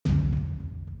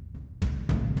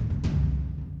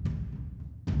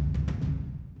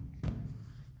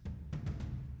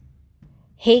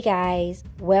Hey guys,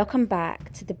 welcome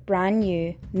back to the brand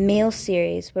new Mail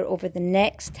series where over the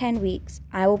next 10 weeks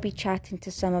I will be chatting to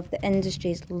some of the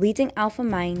industry's leading alpha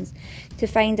minds to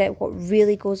find out what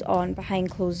really goes on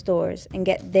behind closed doors and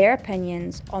get their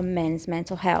opinions on men's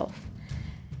mental health.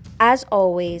 As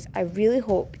always, I really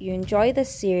hope you enjoy this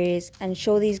series and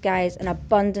show these guys an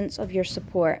abundance of your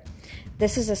support.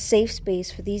 This is a safe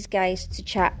space for these guys to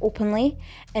chat openly,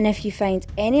 and if you find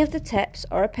any of the tips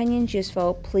or opinions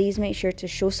useful, please make sure to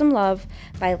show some love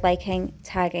by liking,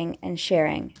 tagging, and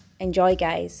sharing. Enjoy,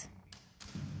 guys.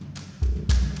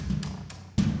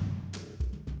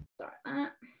 Start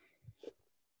that.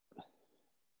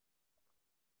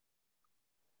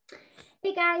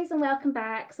 Hey guys, and welcome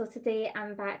back. So today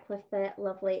I'm back with the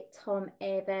lovely Thom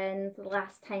Evans. The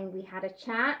last time we had a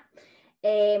chat,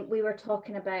 we were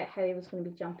talking about how he was going to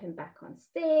be jumping back on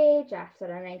stage after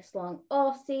a nice long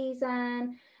off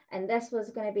season, and this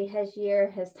was going to be his year,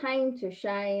 his time to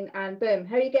shine. And boom,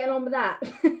 how are you getting on with that?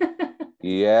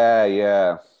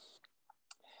 Yeah.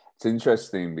 It's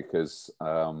interesting because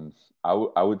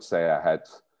I would say I had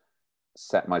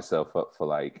set myself up for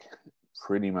like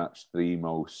pretty much the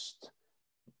most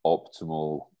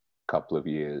optimal couple of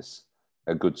years.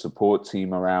 A good support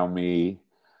team around me.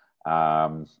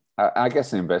 I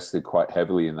guess I invested quite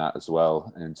heavily in that as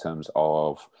well in terms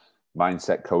of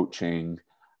mindset coaching,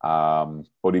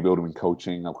 bodybuilding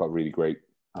coaching. I've got a really great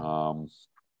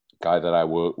guy that I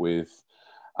work with.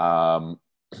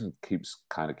 Keeps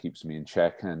me in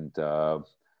check and from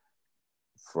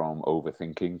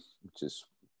overthinking, which is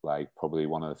like probably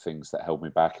one of the things that held me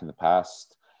back in the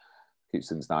past. Keeps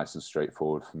things nice and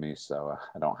straightforward for me, so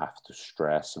I don't have to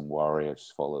stress and worry. I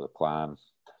just follow the plan.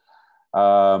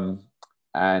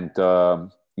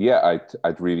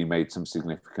 I'd really made some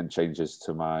significant changes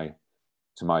to my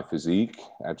physique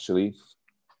actually,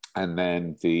 and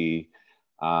then the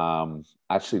lockdown.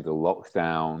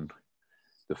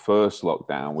 The first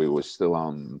lockdown, we were still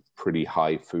on pretty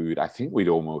high food. I think we'd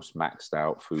almost maxed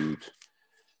out food.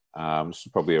 This was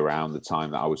probably around the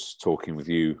time that I was talking with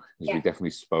you, because we definitely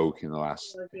spoke in the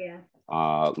last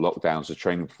lockdowns. The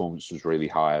training performance was really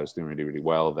high. I was doing really, really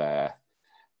well there.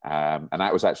 And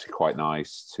that was actually quite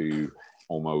nice to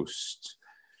almost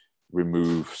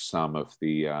remove some of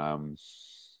the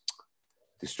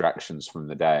distractions from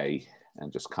the day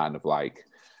and just kind of like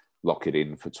lock it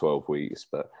in for 12 weeks.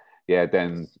 But yeah,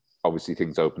 then obviously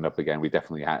things opened up again. We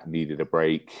definitely needed a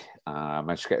break. I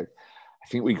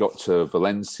think we got to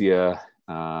Valencia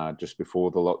just before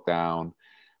the lockdown.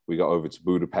 We got over to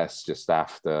Budapest just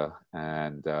after,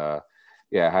 and I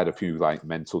had a few like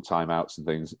mental timeouts and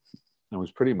things. I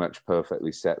was pretty much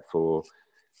perfectly set for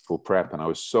prep, and I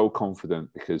was so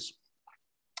confident because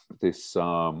this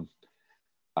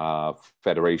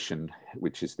federation,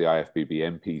 which is the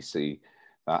IFBB NPC,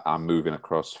 I'm moving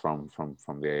across from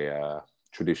the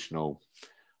traditional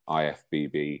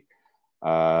IFBB.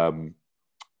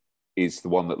 Is the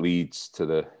one that leads to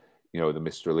the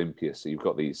Mr. Olympia. So you've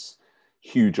got these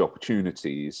huge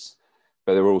opportunities,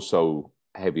 but they're also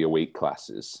heavier weight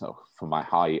classes. So for my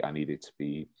height, I needed to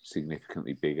be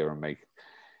significantly bigger and make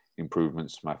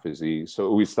improvements to my physique.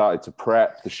 So we started to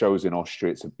prep. The show's in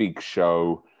Austria. It's a big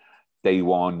show. Day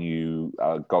one, you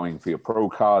are going for your pro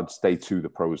cards. Day two, the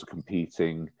pros are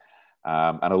competing.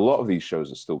 And a lot of these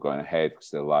shows are still going ahead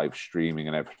because they're live streaming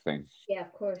and everything. Yeah,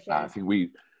 of course. Yeah. I think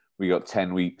we got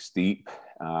 10 weeks deep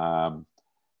and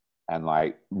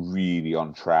like really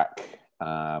on track.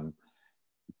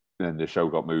 Then the show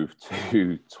got moved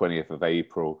to 20th of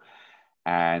April.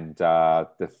 And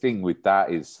the thing with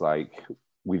that is like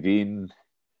within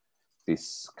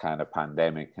this kind of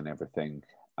pandemic and everything,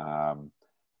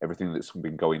 everything that's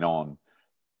been going on,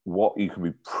 what you can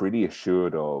be pretty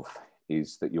assured of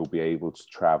is that you'll be able to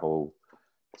travel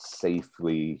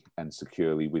safely and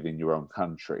securely within your own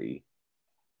country.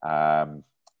 And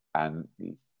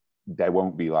there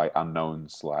won't be like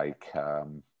unknowns like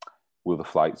will the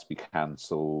flights be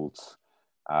cancelled?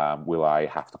 Will I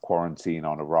have to quarantine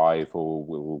on arrival?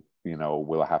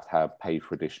 Will I have to pay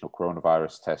for additional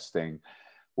coronavirus testing?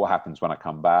 What happens when I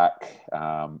come back?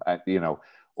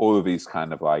 All of these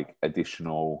kind of like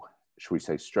additional, should we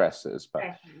say, stressors.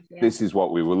 But this is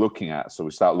what we were looking at. So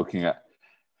we start looking at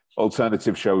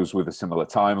alternative shows with a similar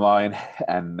timeline,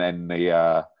 and then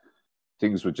the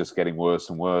things were just getting worse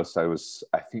and worse. I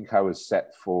think I was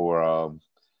set for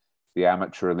the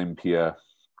Amateur Olympia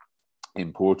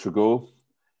in Portugal,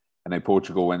 and then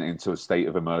Portugal went into a state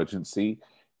of emergency,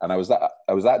 and I was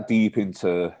that deep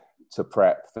into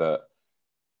prep that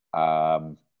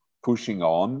pushing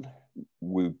on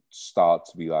would start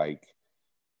to be like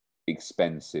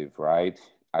expensive, right?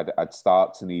 I'd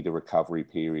start to need a recovery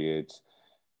period.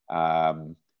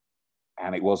 And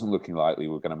it wasn't looking likely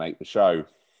we were going to make the show.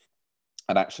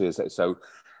 And actually, as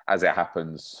it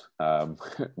happens,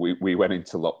 we went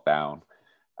into lockdown,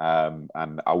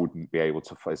 and I wouldn't be able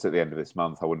to. It's at the end of this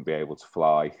month. I wouldn't be able to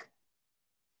fly.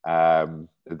 Then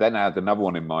I had another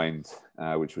one in mind,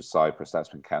 which was Cyprus. That's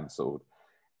been cancelled,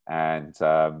 and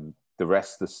the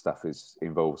rest of the stuff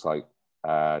involves like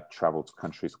travel to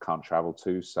countries I can't travel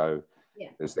to. So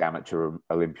there's the Amateur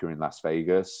Olympia in Las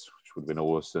Vegas, which would have been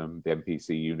awesome. The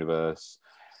NPC Universe.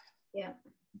 Yeah.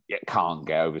 It can't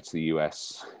get over to the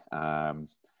US. And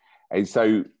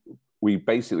so we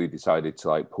basically decided to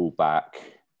like pull back,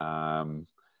 kind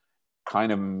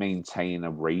of maintain a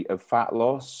rate of fat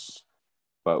loss,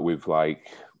 but with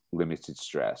like limited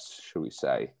stress, shall we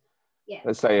say? Yeah.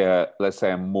 Let's say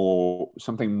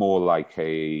something more like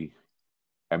a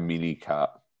mini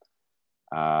cut,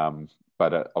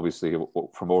 but obviously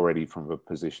from a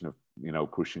position of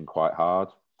pushing quite hard.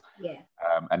 Yeah.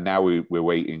 And now we're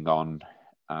waiting on,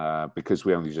 because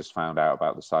we only just found out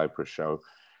about the Cyprus show.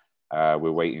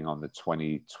 We're waiting on the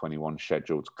 2021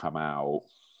 schedule to come out.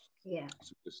 Yeah.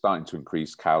 So we're starting to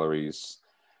increase calories,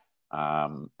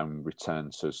 and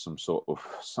return to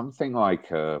something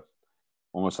like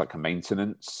almost like a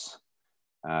maintenance,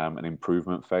 an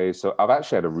improvement phase. So I've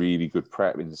actually had a really good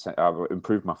prep. I've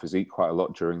improved my physique quite a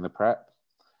lot during the prep.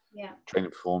 Yeah.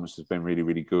 Training performance has been really,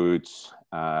 really good.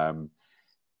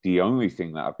 The only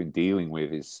thing that I've been dealing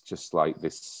with is just like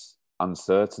this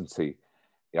uncertainty.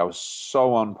 I was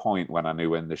so on point when I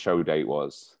knew when the show date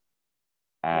was.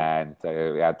 And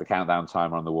we had the countdown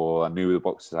timer on the wall. I knew the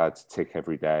boxes I had to tick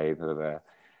every day.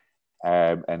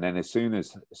 And then as soon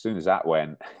as that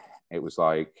went, it was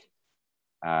like,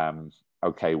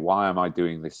 okay, why am I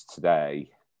doing this today?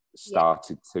 Why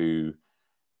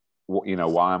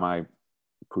am I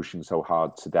pushing so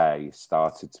hard today?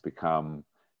 Started to become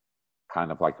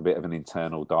kind of like a bit of an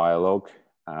internal dialogue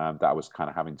that I was kind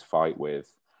of having to fight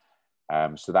with.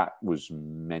 So that was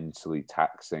mentally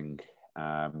taxing.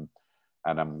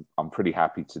 And I'm pretty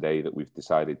happy today that we've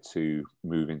decided to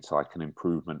move into like an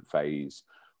improvement phase,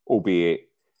 albeit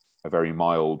a very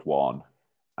mild one,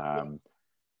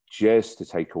 just to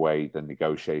take away the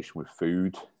negotiation with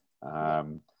food,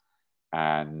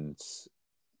 and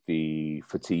the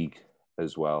fatigue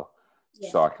as well.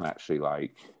 So I can actually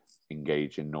like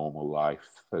engage in normal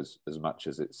life as much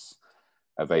as it's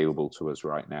available to us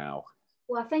right now.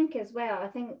 Well, I think as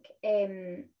well,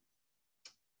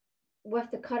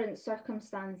 with the current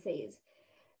circumstances,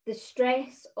 the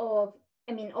stress of,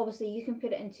 obviously you can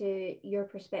put it into your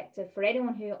perspective. For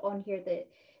anyone who on here that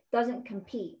doesn't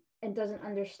compete and doesn't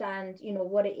understand,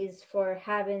 what it is for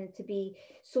having to be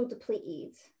so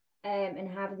depleted, and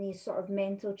having these sort of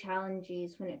mental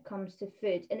challenges when it comes to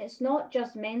food. And it's not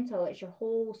just mental, it's your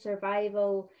whole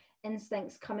survival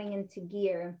instincts coming into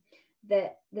gear,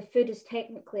 that the food is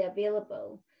technically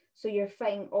available. So you're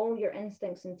fighting all your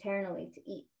instincts internally to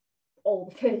eat all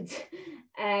the food.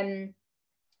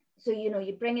 So,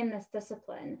 you bring in this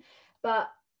discipline. But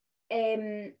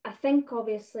I think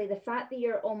obviously the fact that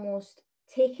you're almost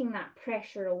taking that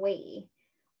pressure away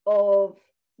of,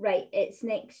 right, it's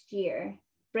next year,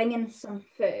 bring in some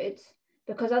food,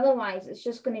 because otherwise it's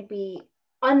just going to be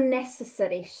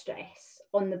unnecessary stress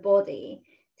on the body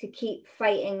to keep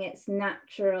fighting its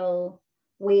natural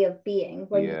way of being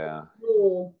when you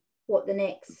know what the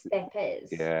next step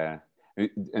is. Yeah.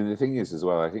 And the thing is as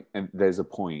well, I think there's a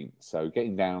point. So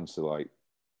getting down to like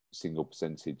single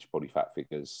percentage body fat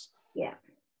figures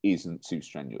isn't too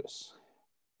strenuous.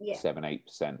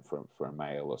 7-8% for a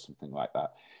male or something like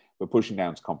that. But pushing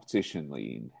down to competition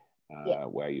lean,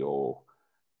 where you're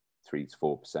 3 to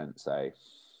 4%, say,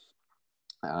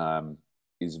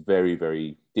 is very,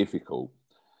 very difficult.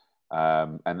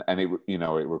 And it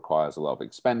it requires a lot of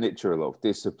expenditure, a lot of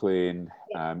discipline.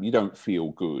 You don't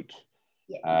feel good.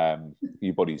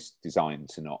 Your body's designed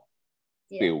to not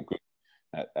feel good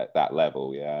at that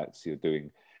level. So you're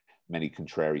doing many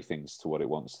contrary things to what it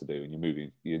wants to do,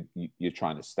 and you're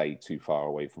trying to stay too far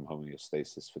away from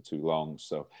homeostasis for too long.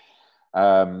 So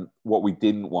what we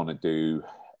didn't want to do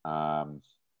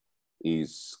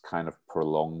is kind of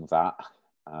prolong that.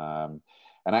 And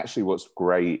actually what's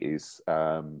great is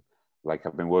like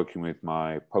I've been working with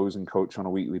my posing coach on a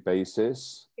weekly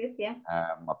basis. Good, yeah.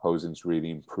 My posing's really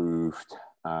improved.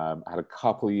 I had a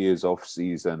couple of years off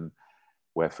season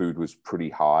where food was pretty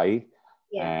high,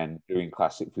 and doing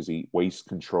classic physique, waist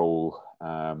control,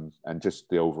 and just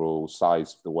the overall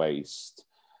size of the waist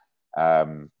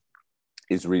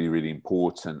is really, really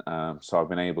important. So I've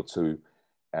been able to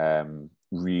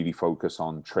really focus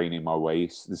on training my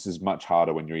waist. This is much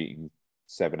harder when you're eating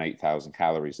 8,000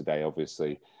 calories a day,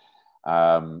 obviously.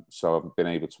 So I've been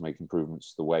able to make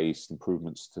improvements to the waist,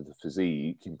 improvements to the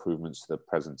physique, improvements to the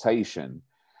presentation.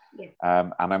 Yeah.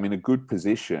 And I'm in a good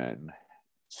position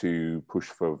to push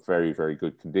for very, very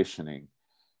good conditioning.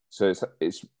 So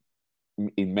it's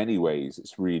in many ways,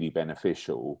 it's really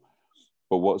beneficial.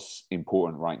 But what's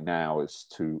important right now is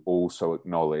to also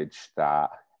acknowledge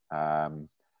that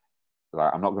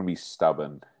like, I'm not going to be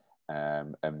stubborn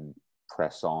and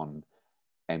press on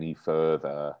any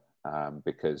further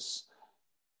because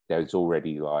there's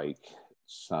already like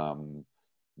some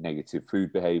negative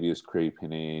food behaviors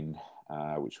creeping in,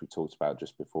 which we talked about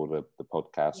just before the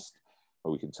podcast,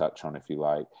 but we can touch on if you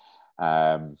like.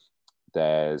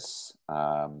 There's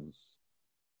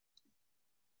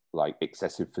like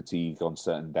excessive fatigue on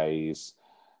certain days,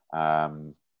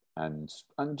 and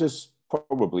just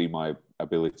probably my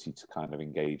ability to kind of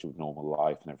engage with normal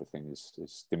life and everything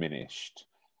is diminished.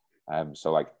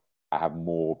 So like I have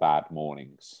more bad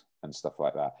mornings and stuff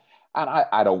like that. And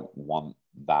I don't want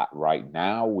that right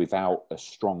now without a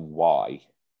strong why.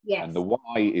 Yes. And the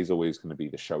why is always going to be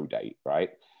the show date,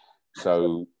 right?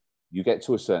 So you get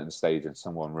to a certain stage and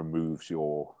someone removes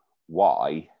your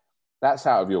why, that's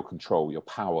out of your control. You're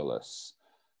powerless.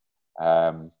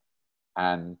 And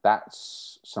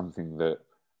that's something that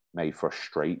may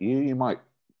frustrate you. You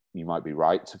might be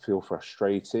right to feel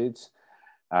frustrated.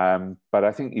 But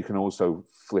I think you can also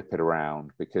flip it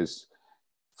around, because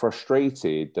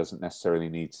frustrated doesn't necessarily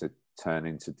need to turn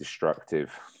into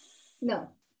destructive. No.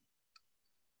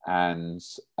 And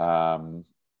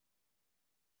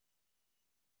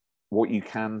what you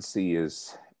can see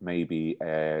is maybe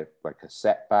like a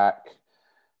setback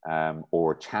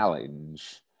or a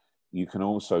challenge. You can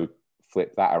also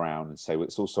flip that around and say, well,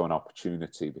 it's also an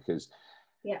opportunity, because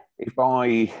if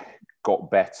I got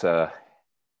better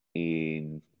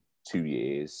in 2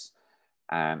 years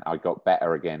and I got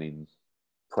better again in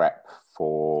prep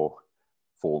for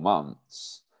 4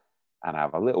 months and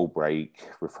have a little break,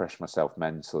 refresh myself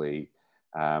mentally,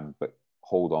 but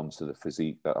hold on to the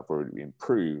physique that I've already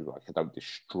improved. Like, I don't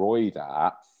destroy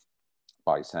that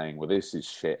by saying, well, this is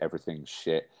shit, everything's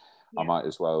shit. I might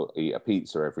as well eat a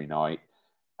pizza every night,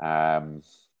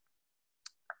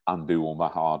 undo all my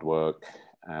hard work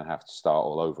and have to start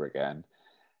all over again.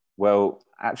 Well,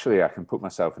 actually, I can put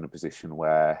myself in a position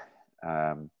where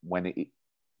when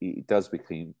it does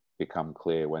become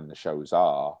clear when the shows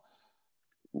are,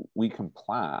 we can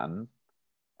plan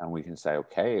and we can say,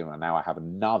 okay, well, now I have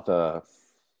another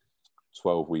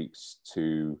 12 weeks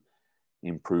to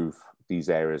improve these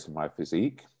areas of my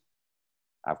physique.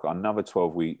 I've got another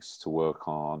 12 weeks to work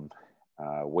on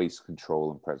waist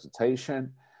control and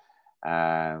presentation.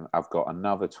 And I've got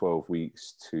another 12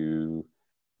 weeks to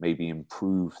maybe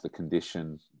improve the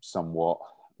condition somewhat,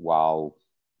 while,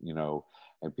 you know,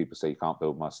 and people say you can't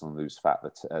build muscle and lose fat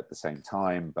at the same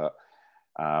time, but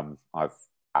I've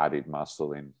added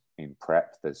muscle in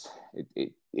prep.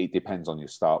 It depends on your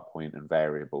start point and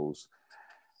variables.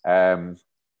 And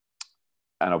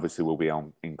obviously we'll be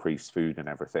on increased food and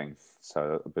everything.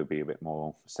 So there'll be a bit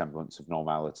more semblance of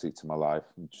normality to my life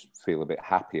and just feel a bit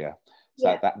happier.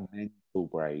 So that mental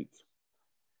break,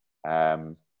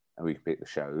 and we can pick the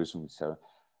shows, and so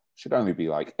should only be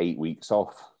like 8 weeks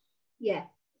off. Yeah.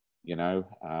 You know,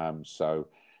 so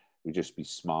we just be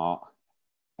smart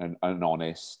and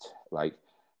honest, like,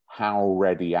 how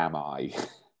ready am I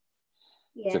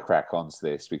to crack onto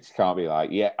this? Because you can't be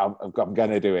like, yeah, I'm going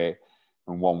to do it.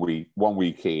 And 1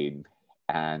 week in,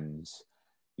 and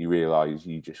you realize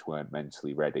you just weren't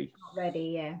mentally ready. Not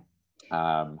ready,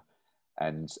 yeah.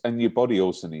 And your body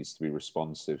also needs to be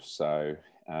responsive. So,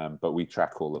 but we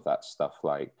track all of that stuff.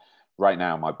 Like right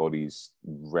now, my body's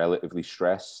relatively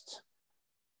stressed,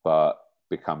 but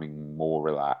becoming more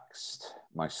relaxed.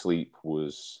 My sleep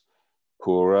was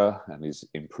poorer and is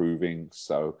improving.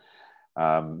 So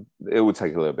it will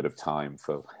take a little bit of time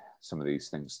for some of these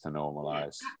things to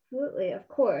normalize. Absolutely, of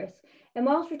course. And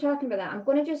whilst we're talking about that, I'm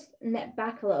going to just nip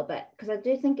back a little bit, because I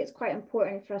do think it's quite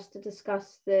important for us to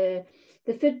discuss the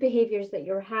food behaviors that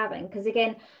you're having. Because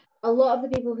again, a lot of the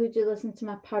people who do listen to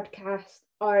my podcast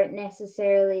aren't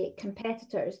necessarily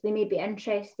competitors. They may be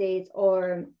interested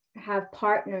or have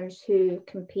partners who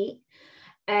compete.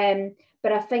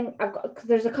 But I think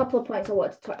there's a couple of points I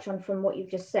want to touch on from what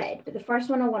you've just said. But the first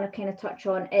one I want to kind of touch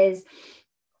on is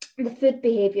the food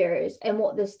behaviors and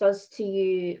what this does to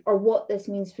you, or what this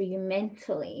means for you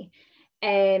mentally,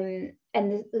 and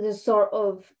the sort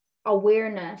of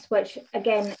awareness, which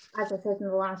again, as I said in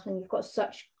the last one, you've got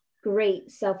such great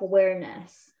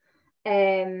self-awareness,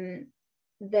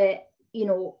 that, you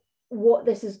know, what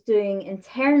this is doing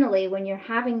internally when you're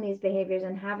having these behaviors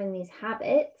and having these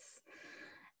habits,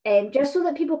 just so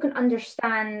that people can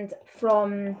understand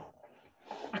from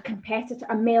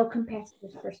a male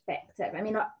competitor's perspective. I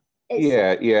mean,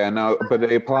 it's no, but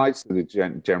it applies to the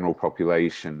general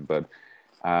population. But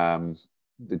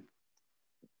the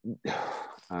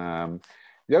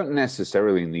you don't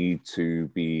necessarily need to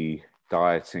be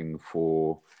dieting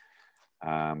for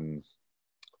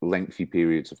lengthy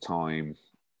periods of time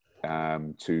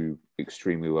to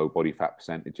extremely low body fat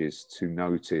percentages to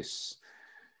notice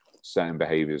certain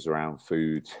behaviors around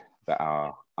food that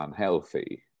are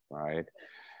unhealthy, right?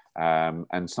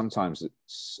 And sometimes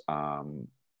it's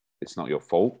not your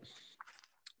fault.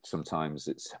 Sometimes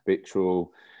it's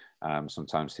habitual.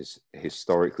 Sometimes it's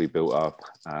historically built up,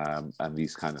 and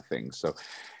these kind of things. So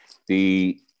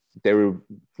there are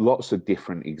lots of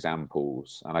different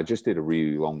examples, and I just did a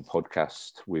really long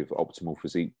podcast with Optimal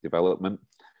Physique Development.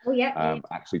 Oh yeah.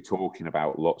 Actually talking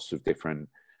about lots of different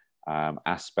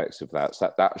aspects of that.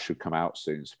 So that should come out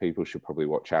soon. So people should probably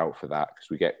watch out for that, because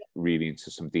we get really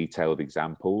into some detailed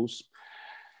examples.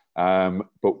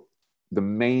 But the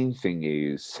main thing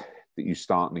is that you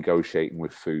start negotiating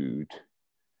with food.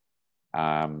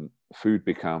 Food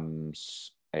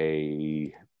becomes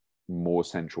a more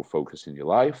central focus in your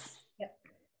life. Yep.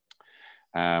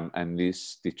 And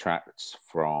this detracts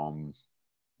from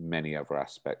many other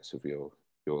aspects of your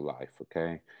life.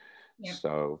 Okay. Yep.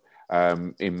 So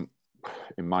in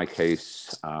my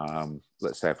case,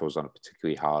 let's say if I was on a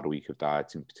particularly hard week of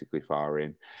dieting, particularly far in,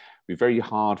 it'd be very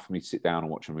hard for me to sit down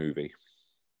and watch a movie.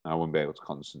 I wouldn't be able to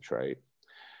concentrate.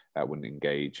 That wouldn't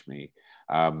engage me.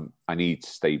 I need to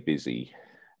stay busy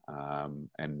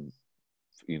and,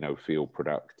 feel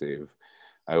productive.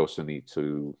 I also need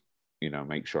to,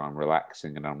 make sure I'm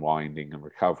relaxing and unwinding and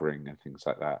recovering and things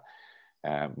like that.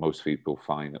 Most people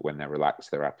find that when they're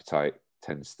relaxed, their appetite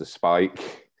tends to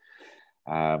spike.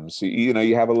 So,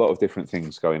 you have a lot of different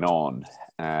things going on.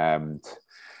 And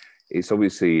it's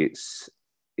obviously,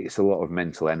 it's a lot of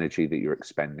mental energy that you're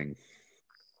expending.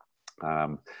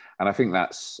 And I think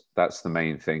that's the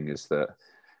main thing, is that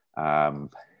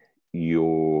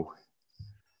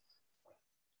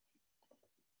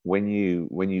when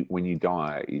you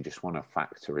diet, you just want to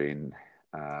factor in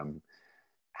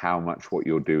how much what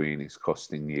you're doing is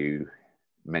costing you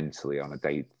mentally on a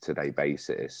day-to-day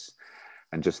basis,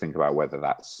 and just think about whether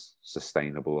that's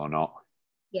sustainable or not.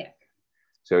 Yeah.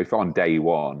 So if on day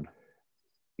one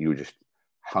you were just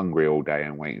hungry all day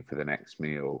and waiting for the next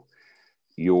meal,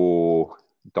 your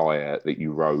diet that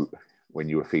you wrote when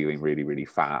you were feeling really, really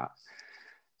fat,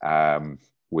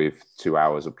 with 2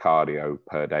 hours of cardio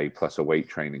per day plus a weight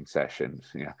training session,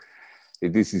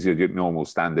 this is your normal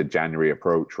standard January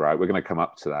approach, right? We're going to come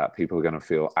up to that. People are going to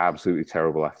feel absolutely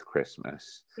terrible after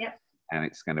Christmas. Yep. And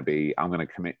it's going to be, I'm going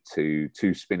to commit to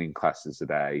 2 spinning classes a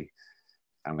day.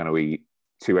 I'm going to eat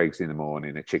 2 eggs in the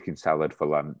morning, a chicken salad for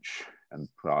lunch, and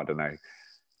I don't know,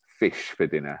 fish for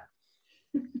dinner.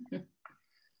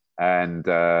 And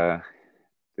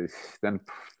then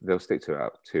they'll stick to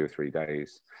about 2 or 3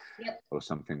 days. Yep. Or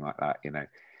something like that.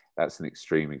 That's an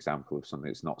extreme example of something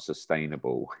that's not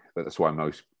sustainable. But that's why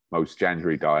most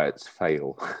January diets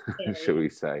fail, shall we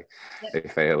say? Yep. They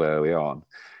fail early on.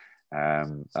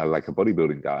 Like a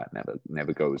bodybuilding diet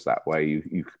never goes that way.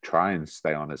 You try and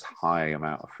stay on as high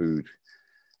amount of food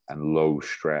and low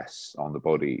stress on the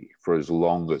body for as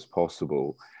long as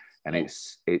possible. And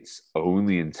it's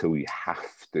only until you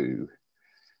have to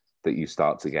that you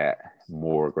start to get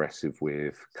more aggressive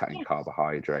with cutting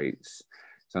carbohydrates.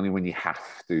 It's only when you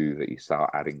have to that you start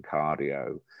adding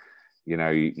cardio. You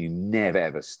never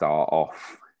ever start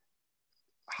off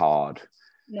hard.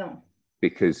 No.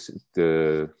 Because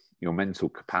your mental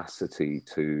capacity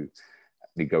to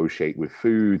negotiate with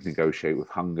food, negotiate with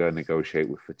hunger, negotiate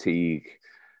with fatigue,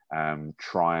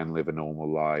 try and live a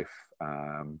normal life,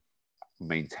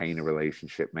 maintain a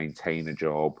relationship, maintain a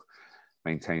job,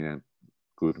 maintain a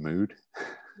good mood.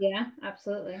 Yeah,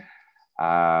 absolutely.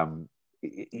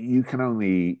 You can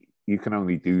only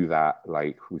do that,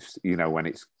 like, when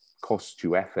it's cost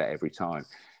you effort every time.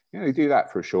 You do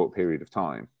that for a short period of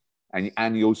time,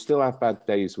 and you'll still have bad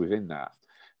days within that.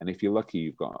 And if you're lucky,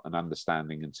 you've got an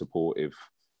understanding and supportive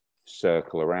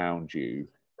circle around you.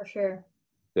 For sure.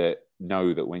 That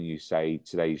know that when you say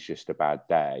today's just a bad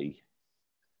day,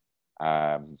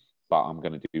 but I'm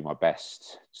going to do my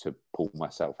best to pull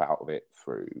myself out of it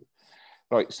through.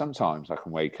 Like, sometimes I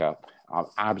can wake up, I'm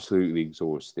absolutely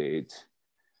exhausted,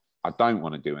 I don't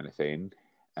want to do anything,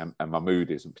 and my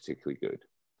mood isn't particularly good.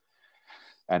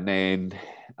 And then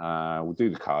we'll do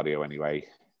the cardio anyway,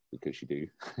 because you do.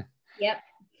 Yep.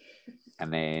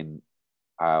 And then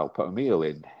I'll put a meal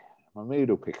in. My mood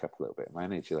will pick up a little bit. My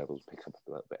energy levels pick up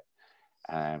a little bit.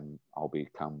 and I'll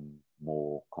become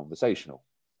more conversational.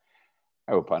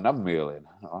 I will put another meal in.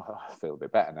 Oh, I feel a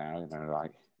bit better now,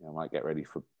 like I might get ready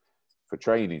for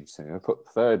training soon. I put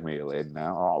the third meal in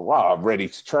now. Oh, wow, I'm ready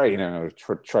to train, and I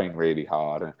train really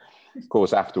hard. And of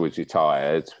course, afterwards you're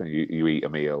tired. You eat a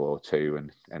meal or two,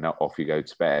 and off you go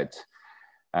to bed.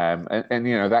 And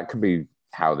that can be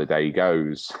how the day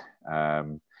goes.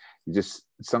 You just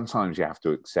sometimes you have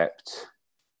to accept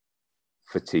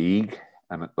fatigue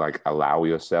and like allow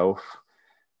yourself.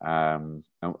 And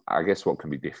I guess what can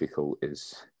be difficult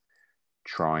is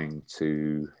trying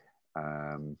to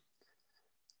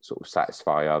sort of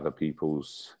satisfy other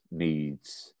people's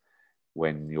needs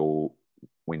when you're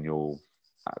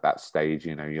at that stage.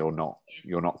 You're not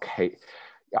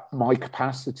my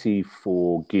capacity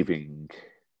for giving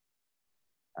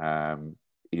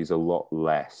is a lot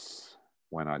less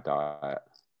when I diet.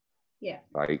 Yeah.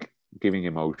 Like giving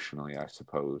emotionally, I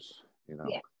suppose.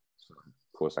 Yeah. So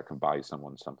of course I can buy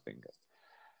someone something,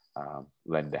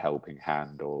 lend a helping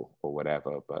hand or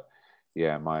whatever, but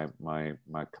yeah, my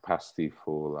capacity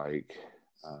for like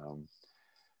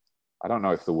I don't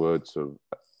know if the words are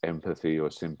empathy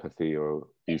or sympathy or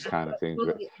these kind of things,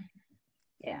 but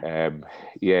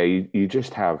you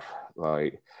just have,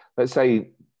 like, let's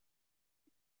say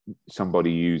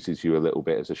somebody uses you a little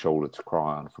bit as a shoulder to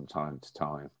cry on from time to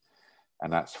time,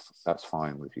 and that's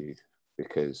fine with you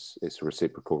because it's a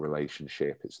reciprocal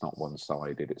relationship. It's not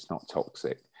one-sided. It's not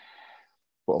toxic.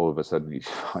 But all of a sudden, you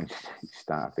find you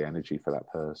start have the energy for that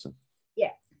person.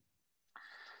 Yeah.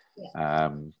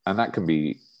 And that can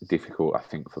be difficult, I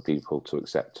think, for people to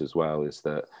accept as well. Is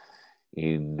that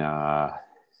in the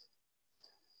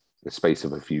space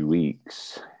of a few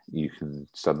weeks, you can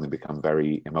suddenly become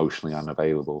very emotionally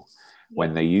unavailable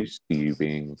when they're used to you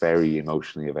being very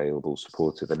emotionally available,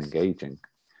 supportive, and engaging.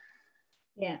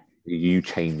 Yeah. You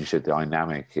change the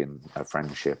dynamic in a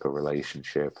friendship, a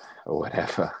relationship, or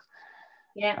whatever.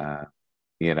 Yeah.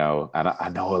 And I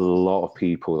know a lot of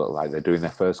people that, like, they're doing their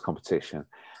first competition,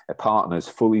 their partner's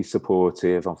fully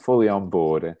supportive and fully on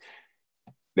board, and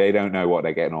they don't know what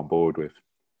they're getting on board with.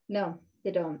 No,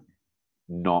 they don't.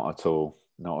 Not at all.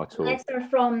 Unless they're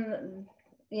from,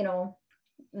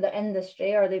 the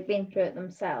industry or they've been through it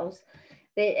themselves.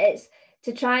 It's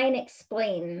to try and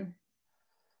explain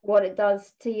what it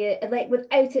does to you, like,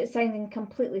 without it sounding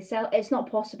completely it's not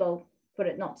possible for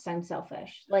it not to sound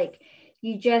selfish. Like,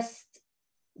 you just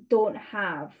don't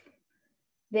have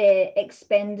the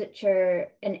expenditure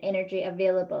and energy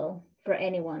available for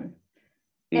anyone.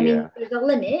 I mean, there's a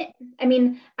limit. I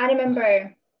mean, I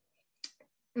remember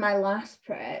my last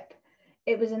prep,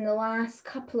 it was in the last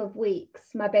couple of weeks,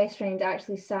 my best friend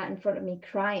actually sat in front of me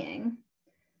crying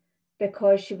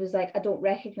because she was like, I don't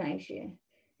recognize you.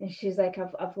 And she's like,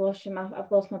 I've lost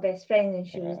my best friend. And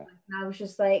she was like, and I was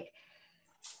just like,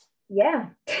 yeah.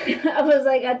 I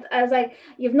was like,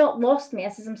 you've not lost me. I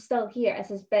says, I'm still here. I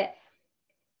says, but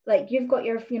like, you've got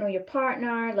your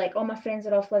partner, like, all my friends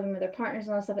are off living with their partners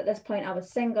and all stuff. At this point, I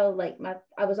was single, like,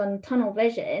 I was on tunnel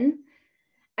vision,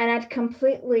 and I'd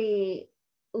completely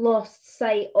lost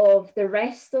sight of the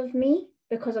rest of me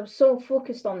because I'm so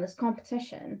focused on this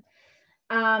competition.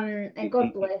 And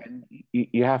God bless.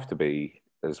 You have to be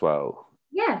as well.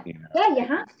 Yeah, you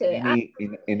have to.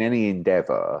 In any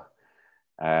endeavor,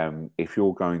 if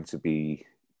you're going to be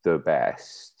the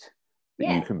best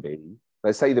that you can be,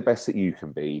 let's say the best that you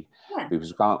can be,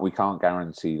 because we can't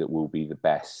guarantee that we'll be the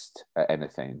best at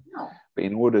anything. No. But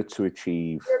in order to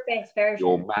achieve your best version,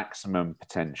 your maximum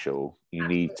potential, you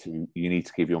need to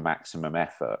give your maximum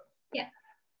effort. Yeah.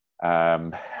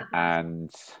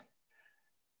 And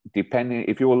depending,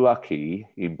 if you're lucky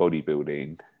in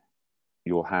bodybuilding,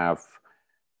 you'll have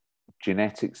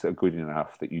genetics that are good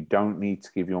enough that you don't need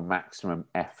to give your maximum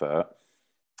effort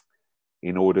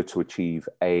in order to achieve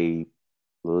a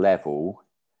level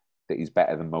that is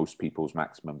better than most people's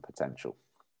maximum potential.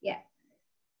 Yeah.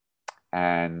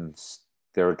 And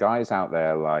there are guys out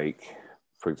there like,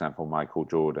 for example, Michael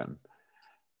Jordan,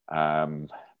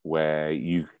 where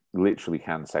you literally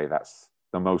can say that's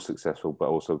the most successful, but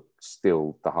also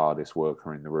still the hardest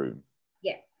worker in the room.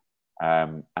 Yeah.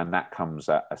 And that comes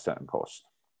at a certain cost.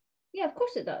 Yeah, of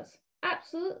course it does.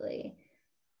 Absolutely.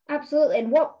 Absolutely.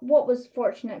 And what was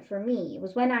fortunate for me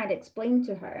was when I had explained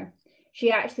to her, she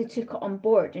actually took it on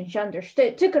board and she understood.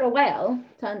 It took her a while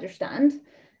to understand,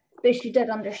 but she did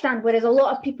understand. Whereas a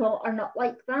lot of people are not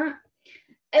like that.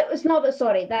 It was not that,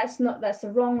 sorry, that's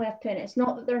the wrong way of putting it. It's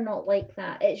not that they're not like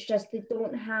that. It's just they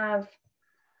don't have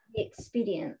the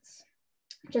experience.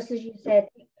 Just as you said,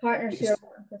 partners who are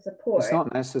looking for support. It's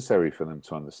not necessary for them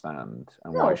to understand.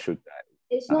 And why should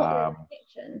they? It's not their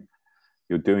addiction.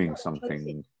 You're doing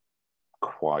something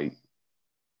quite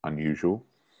unusual.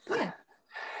 Yeah.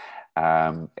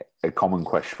 A common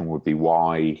question would be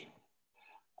why,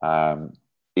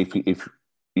 if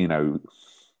you know,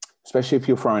 especially if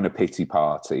you're throwing a pity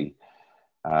party,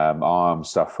 oh, I'm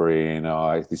suffering,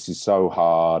 oh, this is so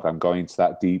hard, I'm going to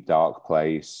that deep dark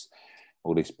place,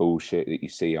 all this bullshit that you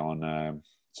see on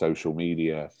social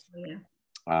media,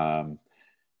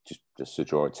 just to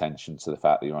draw attention to the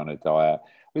fact that you're on a diet.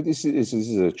 But this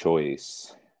is a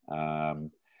choice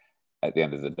at the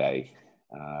end of the day.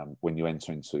 When you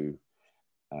enter into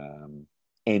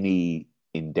any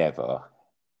endeavor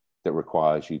that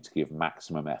requires you to give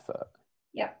maximum effort,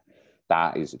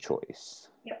 that is a choice.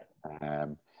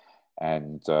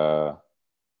 And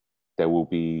there will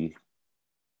be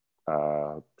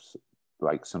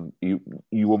like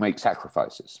you will make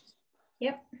sacrifices.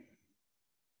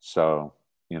 So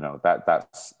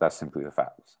that's simply the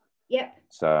fact.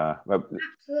 So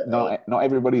not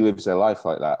everybody lives their life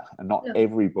like that, and not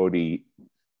everybody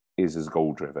is as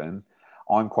goal driven.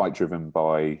 I'm quite driven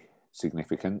by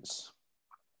significance.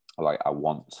 Like, I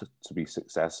want to be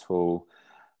successful.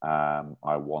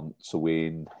 I want to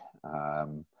win.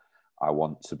 I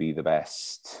want to be the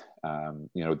best.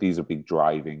 These are big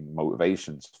driving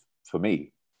motivations for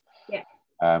me.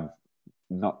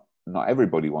 Not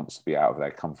everybody wants to be out of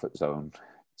their comfort zone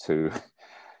to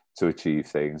achieve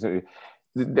things.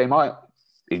 They might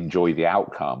enjoy the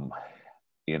outcome,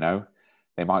 they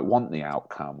might want the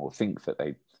outcome or think that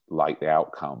they like the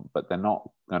outcome, but they're not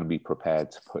going to be prepared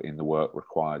to put in the work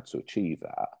required to achieve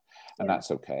that. And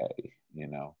that's okay.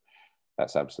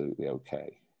 That's absolutely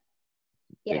okay.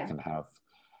 They can have,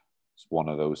 it's one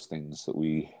of those things that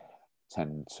we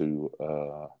tend to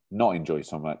not enjoy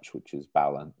so much, which is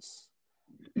balance.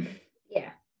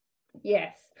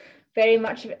 Yes, very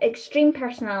much extreme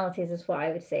personalities is what I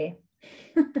would say.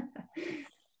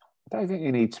 I don't think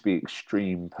you need to be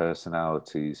extreme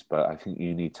personalities, but I think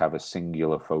you need to have a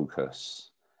singular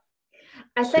focus.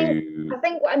 I think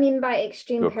what I mean by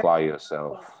extreme to apply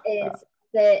yourself is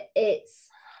that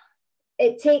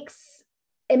it takes,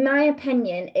 in my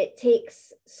opinion, it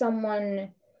takes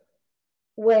someone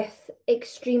with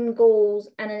extreme goals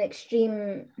and an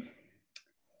extreme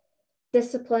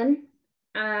discipline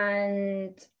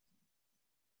and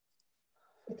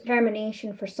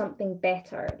determination for something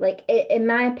better. Like, in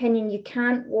my opinion, you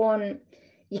can't want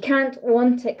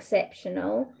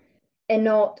exceptional and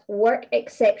not work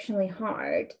exceptionally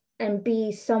hard and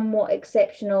be somewhat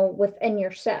exceptional within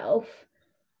yourself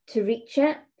to reach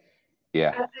it.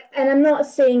 And I'm not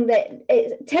saying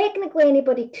that technically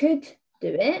anybody could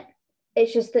do it.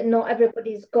 It's just that not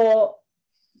everybody's got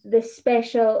the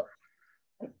special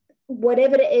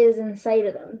whatever it is inside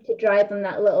of them to drive them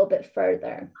that little bit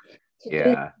further, to do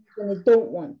things when they don't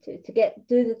want to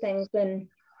do the things when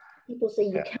people say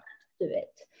you can't do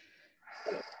it.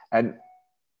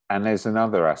 And there's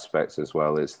another aspect as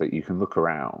well, is that you can look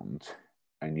around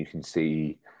and you can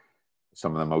see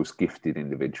some of the most gifted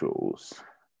individuals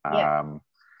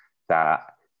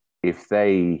that if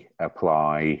they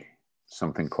apply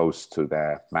something close to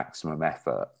their maximum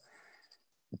effort,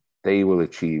 they will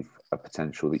achieve a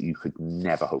potential that you could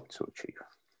never hope to achieve.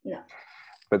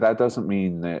 But that doesn't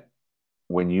mean that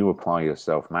when you apply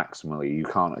yourself maximally, you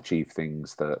can't achieve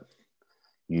things that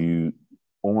you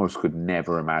almost could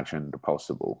never imagine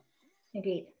possible.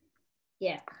 Agreed.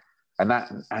 And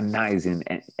that is in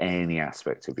any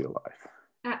aspect of your life.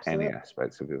 Absolutely. Any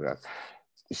aspect of your life.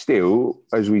 Still,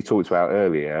 as we talked about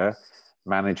earlier,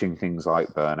 managing things like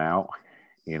burnout,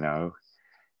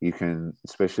 you can,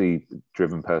 especially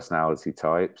driven personality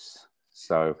types.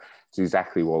 So it's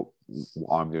exactly what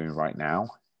I'm doing right now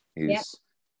is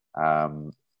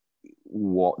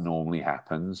what normally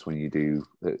happens when you do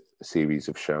a series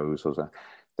of shows. Or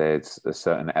there's a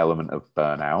certain element of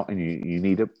burnout, and you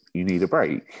need a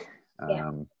break.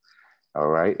 All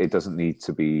right, it doesn't need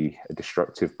to be a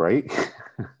destructive break.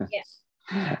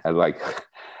 And like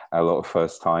a lot of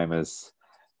first timers,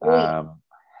 and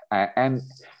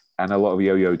a lot of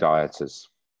yo-yo dieters.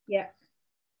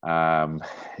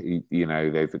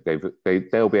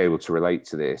 They'll be able to relate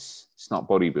to this. It's not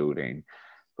bodybuilding,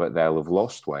 but they'll have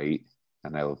lost weight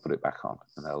and they'll have put it back on,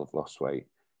 and they'll have lost weight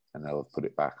and they'll have put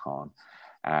it back on,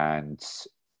 and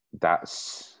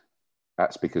that's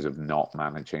because of not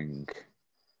managing,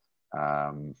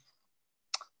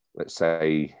 let's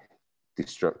say,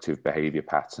 destructive behavior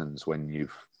patterns when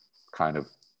you've kind of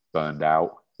burned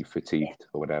out, you're fatigued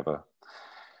or whatever.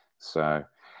 So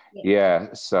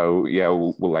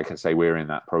well, like I say, we're in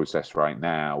that process right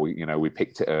now. We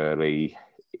picked it early.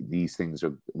 These things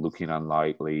are looking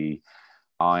unlikely.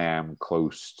 I am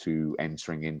close to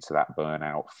entering into that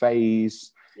burnout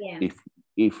phase.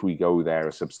 If we go there,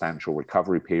 a substantial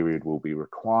recovery period will be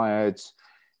required.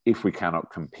 If we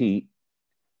cannot compete,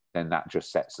 then that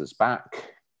just sets us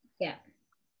back. Yeah.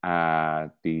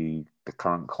 The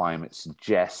current climate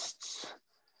suggests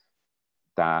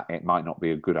that it might not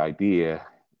be a good idea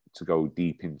to go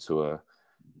deep into a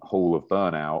hole of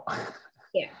burnout.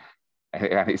 Yeah.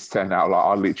 And it's turned out like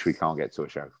I literally can't get to a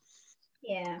show.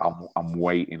 Yeah. I'm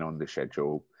waiting on the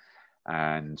schedule,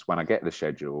 and when I get the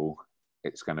schedule,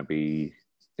 it's not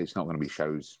going to be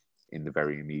shows in the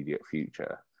very immediate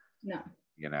future. No.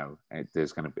 You know, I'm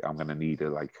going to need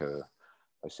a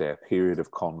period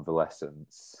of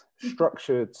convalescence,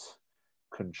 structured,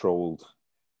 controlled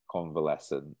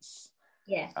convalescence.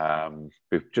 Yeah.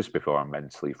 Just before I'm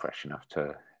mentally fresh enough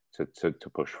to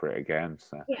push for it again.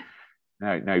 So yeah.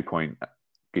 no point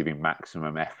giving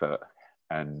maximum effort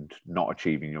and not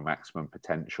achieving your maximum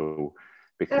potential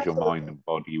because Absolutely. your mind and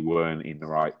body weren't in the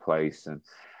right place. And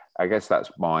I guess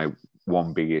that's my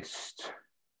one biggest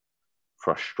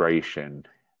frustration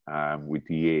with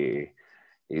the year,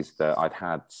 is that I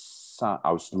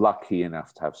was lucky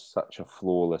enough to have such a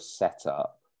flawless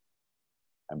setup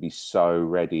and be so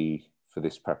ready for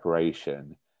this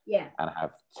preparation, and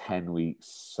have 10 weeks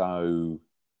so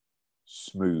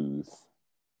smooth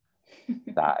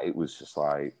that it was just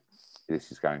like,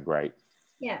 this is going great.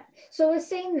 Yeah. So we're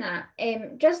saying that,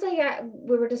 just like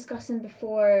we were discussing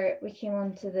before we came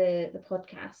onto the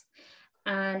podcast,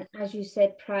 and as you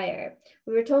said prior,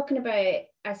 we were talking about,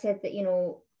 I said that, you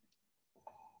know,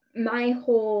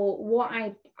 what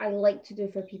I like to do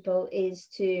for people is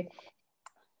to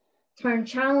turn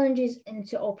challenges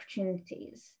into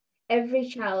opportunities. Every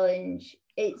challenge,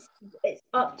 it's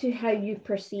up to how you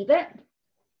perceive it,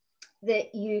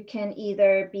 that you can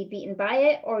either be beaten by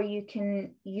it or you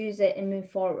can use it and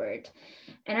move forward.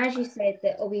 And as you said,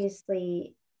 that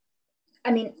obviously,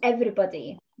 I mean,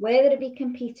 everybody, whether it be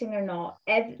competing or not,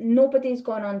 nobody's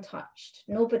gone untouched.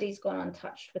 Nobody's gone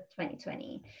untouched with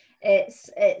 2020. It's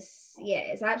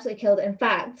absolutely killed it. In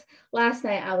fact, last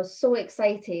night I was so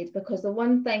excited because the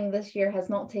one thing this year has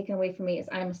not taken away from me is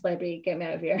I'm a celebrity. Get me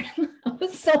out of here. I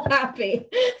was so happy.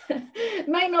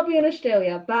 Might not be in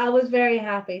Australia, but I was very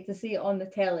happy to see it on the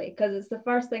telly because it's the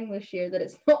first thing this year that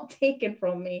it's not taken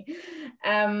from me.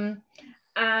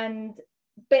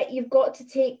 But you've got to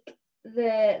take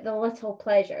the little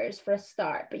pleasures for a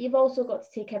start, but you've also got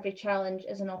to take every challenge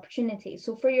as an opportunity.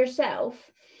 So for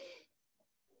yourself,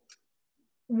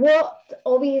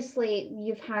 obviously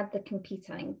you've had the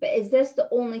competing, but is this the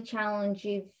only challenge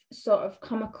you've sort of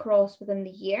come across within the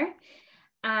year?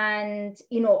 And,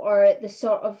 you know, or the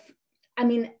sort of, I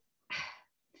mean,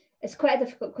 it's quite a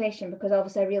difficult question because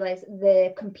obviously I realize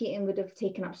the competing would have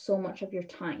taken up so much of your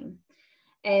time.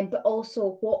 But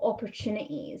also, what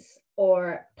opportunities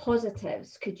or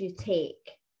positives could you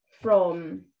take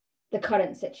from the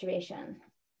current situation?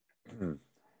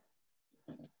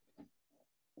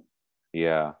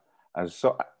 Yeah.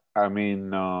 So, I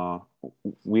mean,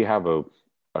 we have a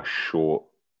short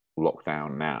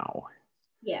lockdown now.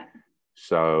 Yeah.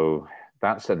 So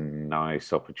that's a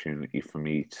nice opportunity for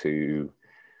me to,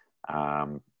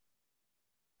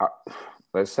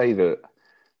 let's say that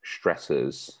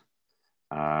stressors,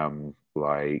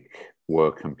 like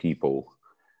work and people,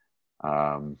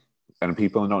 and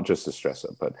people are not just a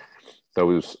stressor, but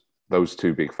those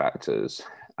two big factors,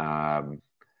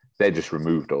 they're just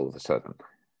removed all of a sudden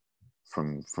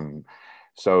from.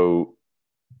 So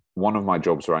one of my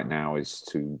jobs right now is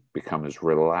to become as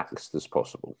relaxed as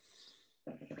possible.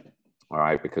 All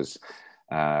right, because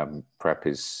prep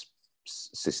is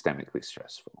systemically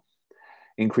stressful.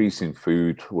 Increasing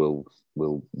food will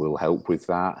help with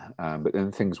that, but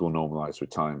then things will normalize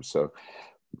with time. So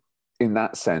in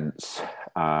that sense,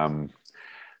 I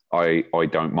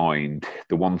don't mind.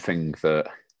 The one thing that,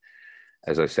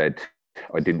 as I said,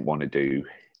 I didn't want to do,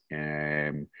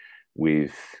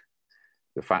 with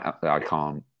the fact that I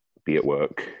can't be at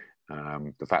work,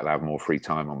 the fact that I have more free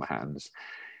time on my hands,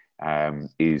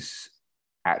 is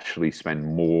actually spend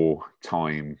more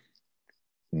time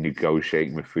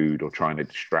negotiating with food or trying to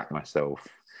distract myself,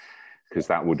 because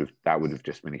that would have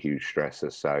just been a huge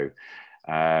stressor. So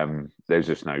there's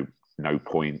just no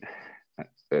point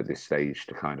at this stage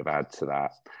to kind of add to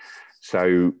that.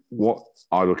 So what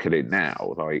I look at it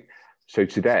now, like, so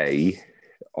today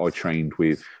I trained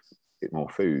with a bit more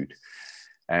food,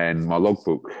 and my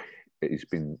logbook has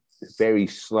been very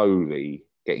slowly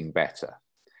getting better.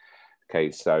 Okay,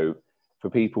 so for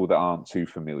people that aren't too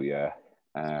familiar,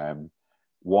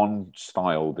 one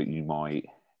style that you might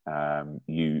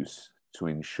use to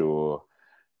ensure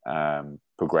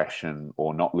progression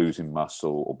or not losing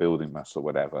muscle or building muscle,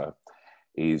 whatever,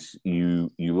 is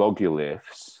you log your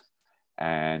lifts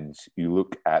and you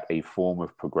look at a form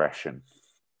of progression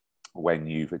when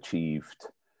you've achieved,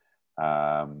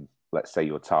 let's say,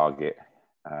 your target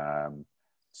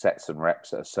sets and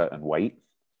reps at a certain weight.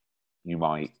 You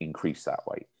might increase that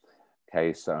weight.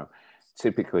 Okay, so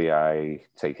typically I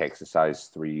take exercise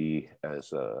 3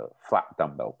 as a flat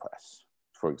dumbbell press,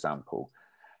 for example,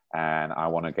 and I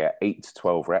want to get 8 to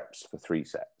 12 reps for 3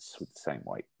 sets with the same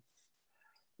weight.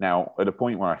 Now, at a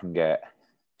point where I can get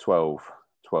 12,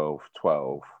 12,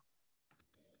 12,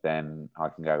 then I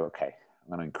can go, okay, I'm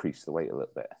going to increase the weight a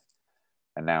little bit.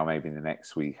 And now maybe the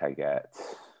next week I get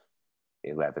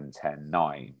 11, 10,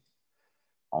 9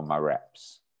 on my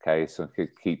reps. Okay, so I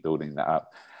could keep building that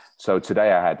up. So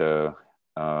today I had a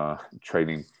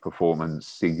training performance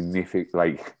significant,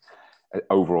 like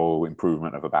overall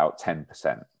improvement of about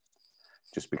 10%,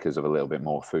 just because of a little bit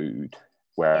more food.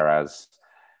 Whereas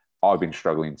I've been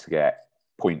struggling to get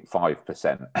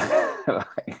 0.5%.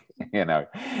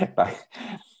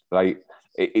 like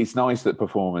it's nice that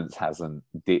performance hasn't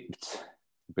dipped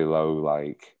below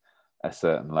like a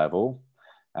certain level,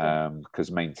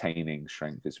 because maintaining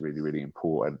strength is really, really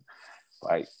important.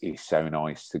 Like, it's so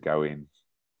nice to go in,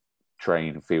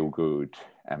 train, feel good,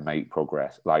 and make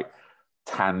progress, like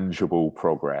tangible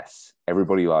progress.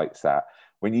 Everybody likes that.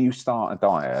 When you start a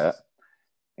diet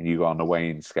and you go on the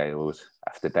weighing scales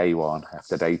after day 1,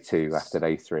 after day 2, after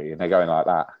day 3, and they're going like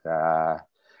that,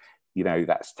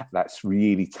 that's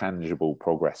really tangible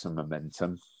progress and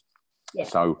momentum. Yeah.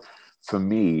 So for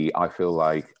me, I feel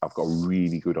like I've got a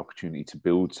really good opportunity to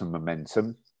build some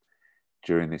momentum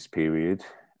during this period,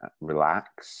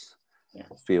 relax,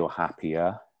 feel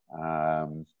happier,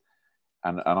 and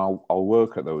I'll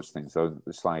work at those things. So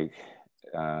it's like,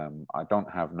 I don't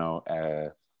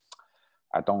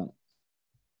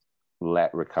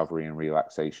let recovery and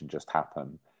relaxation just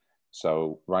happen.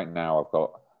 So right now I've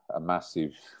got a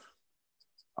massive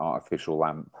artificial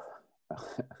lamp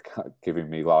giving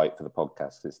me light for the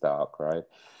podcast. It's dark, right?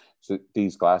 So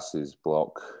these glasses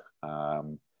block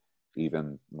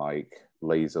even like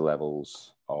laser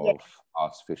levels of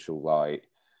artificial light,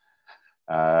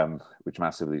 which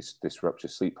massively disrupts your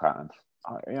sleep pattern.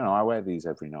 I wear these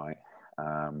every night.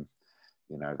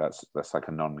 That's like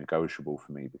a non-negotiable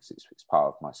for me, because it's part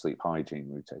of my sleep hygiene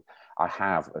routine. I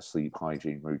have a sleep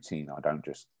hygiene routine. I don't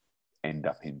just end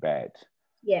up in bed.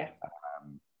 Yeah.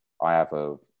 I have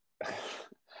a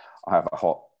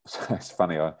hot. It's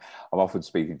funny. I'm often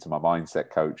speaking to my mindset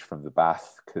coach from the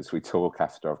bath, because we talk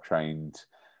after I've trained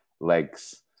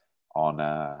legs on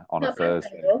a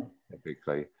Thursday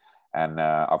typically, and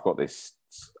I've got this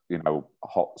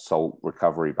hot salt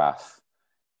recovery bath.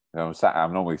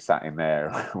 I'm normally sat in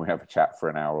there. We have a chat for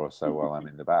an hour or so while I'm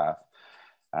in the bath.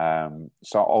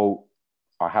 So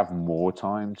I have more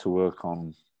time to work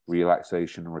on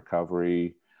relaxation and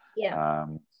recovery. Yeah.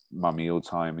 My meal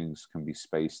timings can be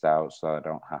spaced out, so I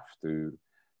don't have to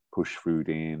push food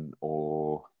in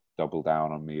or double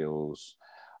down on meals.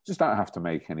 I just don't have to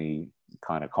make any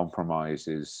kind of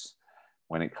compromises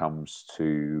when it comes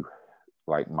to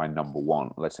like my number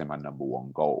one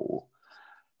goal.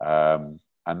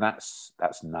 And that's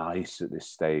nice at this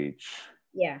stage.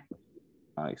 Yeah.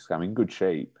 I'm in good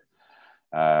shape.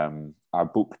 I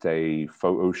booked a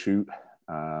photo shoot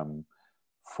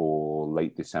for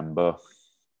late December,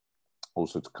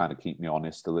 also to kind of keep me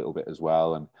honest a little bit as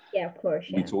well. And yeah, of course.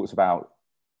 We talked about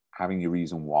having your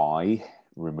reason why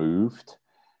removed.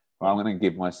 Well, I'm going to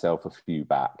give myself a few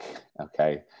back.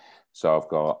 Okay. So I've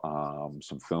got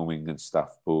some filming and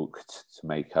stuff booked to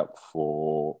make up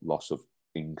for loss of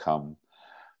income.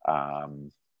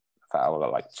 In fact, I've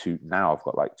got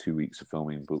like 2 weeks of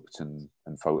filming booked and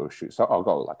photo shoots. So I've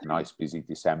got like a nice busy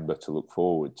December to look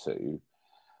forward to.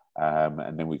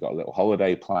 And then we got a little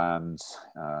holiday plans.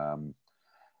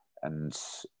 And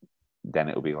then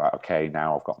it'll be like, okay,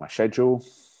 now I've got my schedule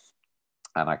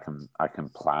and I can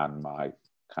plan my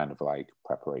kind of like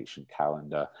preparation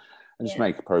calendar and just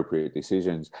make appropriate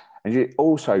decisions. And you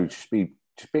also just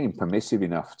being permissive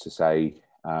enough to say,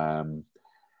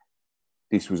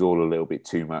 this was all a little bit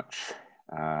too much.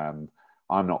 I'm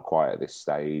not quite at this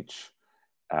stage.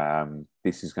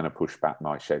 This is going to push back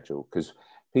my schedule, because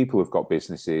people who've got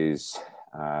businesses,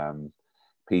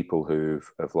 people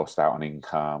have lost out on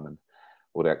income and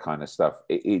all that kind of stuff.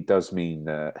 It does mean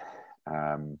that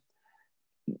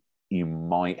you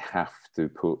might have to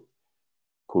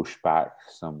push back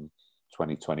some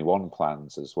 2021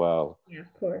 plans as well. Yeah,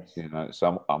 of course.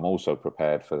 So I'm also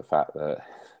prepared for the fact that,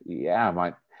 I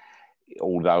might,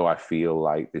 although I feel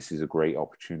like this is a great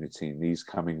opportunity in these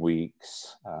coming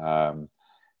weeks,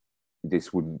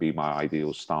 this wouldn't be my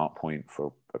ideal start point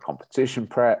for a competition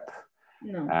prep.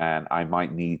 No. And I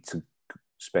might need to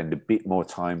spend a bit more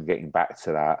time getting back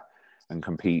to that and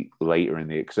compete later in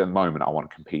the year. Because at the moment, I want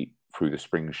to compete through the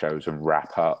spring shows and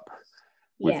wrap up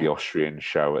with the Austrian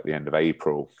show at the end of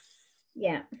April.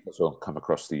 Yeah. So I'll come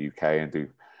across the UK and do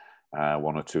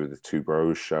one or two of the Two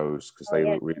Bros shows, because they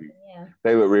look really good.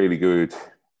 They look really, really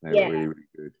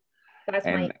good. That's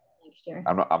my next year.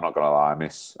 I'm not gonna lie, I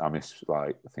miss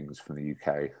like things from the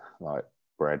UK, like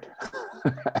bread.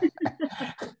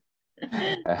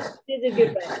 It's a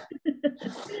good bread.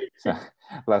 So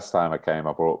last time I came,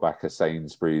 I brought back a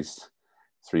Sainsbury's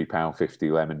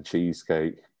 £3.50 lemon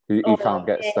cheesecake. You can't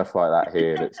get stuff like that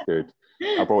here that's good.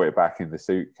 I brought it back in the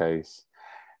suitcase.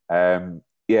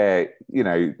 Yeah, you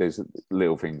know, there's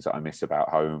little things that I miss about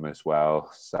home as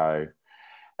well. So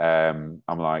I'm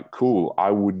like, cool, I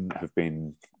wouldn't have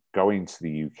been going to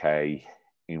the UK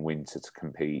in winter to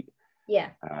compete. Yeah.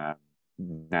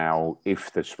 Now,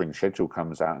 if the spring schedule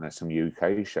comes out and there's some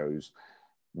UK shows,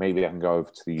 maybe I can go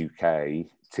over to the UK,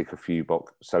 tick a few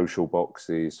social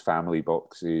boxes, family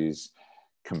boxes,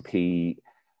 compete.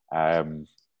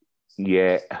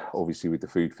 Yeah, obviously with the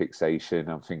food fixation,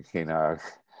 I'm thinking and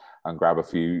grab a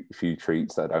few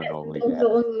treats that I don't normally get.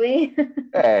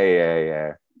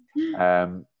 Yeah.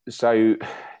 So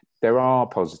there are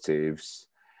positives,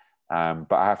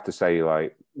 but I have to say,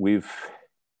 like, with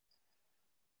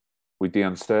the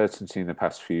uncertainty in the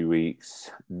past few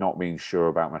weeks, not being sure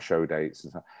about my show dates,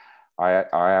 and stuff, I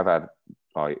have had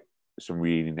like some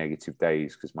really negative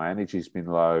days because my energy's been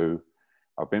low.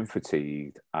 I've been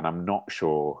fatigued, and I'm not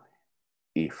sure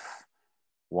if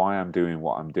why I'm doing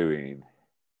what I'm doing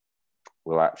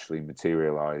will actually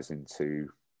materialize into,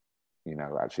 you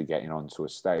know, actually getting onto a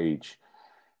stage.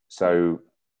 So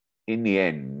in the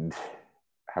end,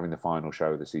 having the final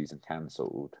show of the season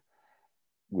cancelled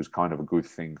was kind of a good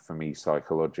thing for me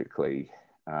psychologically,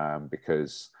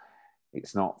 because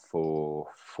it's not for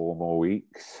 4 more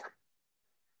weeks,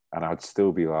 and I'd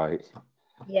still be like,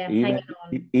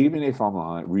 even if I'm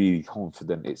like really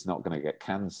confident it's not going to get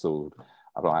cancelled,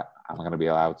 I'm like, am I going to be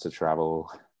allowed to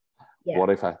travel?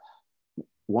 What if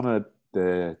one of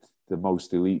the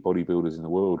most elite bodybuilders in the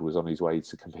world was on his way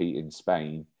to compete in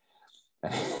Spain,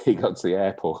 and he got to the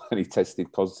airport and he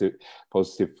tested positive for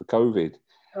COVID.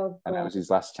 And that was his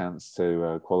last chance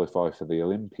to qualify for the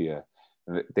Olympia.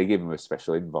 And they give him a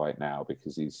special invite now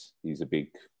because he's a big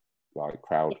like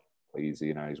crowd pleaser,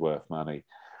 you know, he's worth money.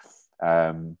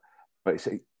 But it's,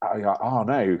 oh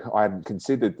no, I hadn't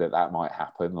considered that might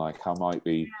happen. Like I might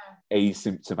be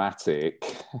asymptomatic,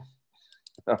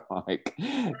 like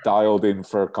dialed in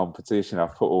for a competition.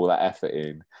 I've put all that effort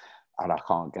in, and I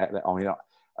can't get that. I mean,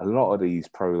 a lot of these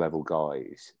pro level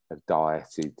guys have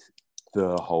dieted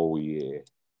the whole year.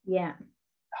 Yeah.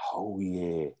 The whole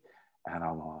year. And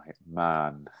I'm like,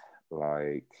 man,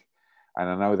 like, and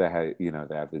I know they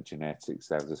have the genetics,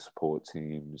 they have the support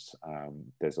teams.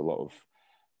 There's a lot of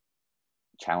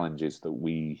challenges that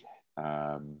we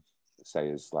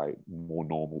say as like more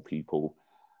normal people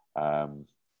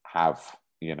have,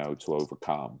 you know, to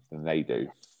overcome than they do.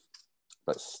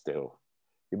 But still,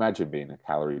 imagine being a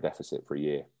calorie deficit for a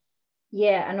year.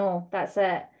 Yeah, I know. That's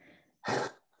it.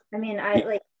 I mean,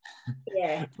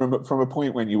 from a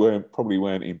point when you probably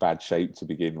weren't in bad shape to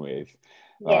begin with.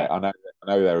 Like, I know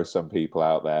there are some people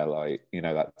out there, like, you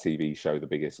know, that TV show The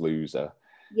Biggest Loser.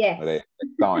 Yes. But their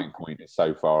starting point is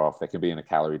so far off. They can be in a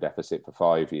calorie deficit for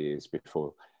 5 years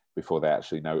before they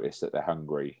actually notice that they're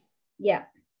hungry. Yeah.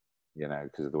 You know,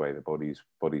 because of the way the body's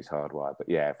hardwired. But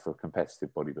yeah, for a competitive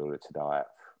bodybuilder to diet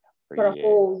for a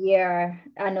whole year,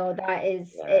 I know that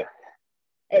is it.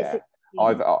 It's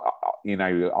I've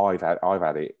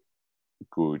had it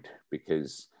good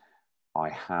because I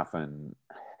haven't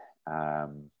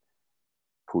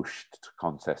pushed to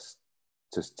contest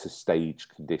to stage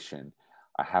condition.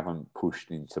 I haven't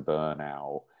pushed into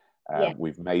burnout.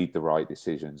 We've made the right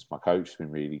decisions. My coach has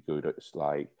been really good. It's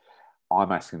like,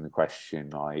 I'm asking the question,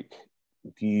 like,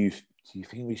 do you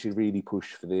think we should really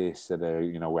push for this? So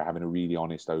you know, we're having a really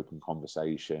honest, open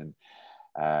conversation.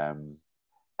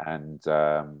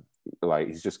 Like,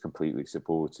 he's just completely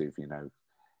supportive, you know.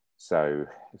 So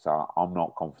I'm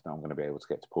not confident I'm going to be able to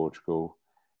get to Portugal.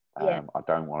 I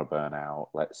don't want to burn out.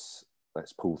 Let's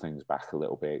pull things back a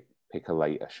little bit, pick a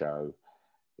later show,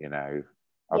 you know.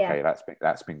 Okay,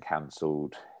 that's been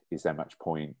cancelled. Is there much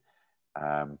point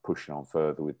pushing on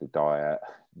further with the diet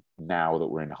now that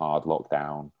we're in hard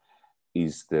lockdown?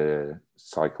 Is the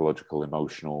psychological,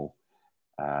 emotional,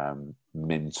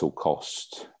 mental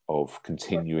cost of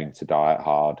continuing to diet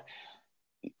hard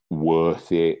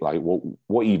worth it? Like,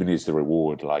 what even is the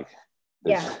reward? Like,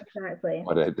 There's, Yeah, exactly.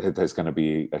 there's going to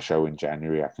be a show in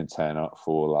January I can turn up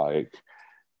for, like,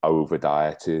 over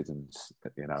dieted and,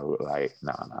 you know, like,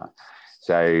 no.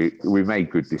 So we've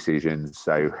made good decisions.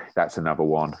 So that's another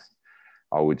one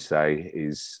I would say,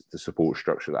 is the support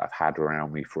structure that I've had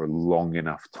around me for a long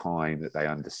enough time that they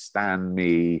understand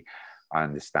me, I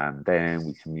understand them,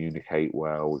 we communicate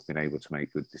well, we've been able to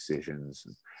make good decisions.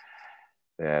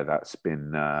 Yeah, that's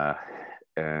been,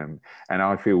 and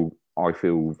I feel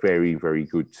very, very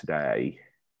good today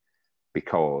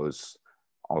because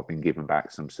I've been given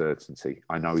back some certainty.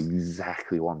 I know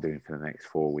exactly what I'm doing for the next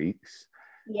 4 weeks.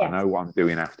 I Yes. know what I'm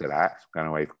doing after that. I'm going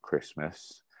away for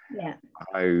Christmas. Yeah. I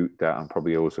know that I'm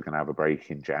probably also going to have a break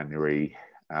in January.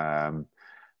 I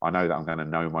know that I'm going to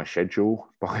know my schedule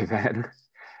by then,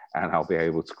 and I'll be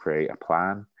able to create a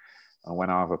plan. And when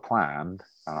I have a plan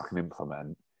and I can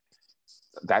implement,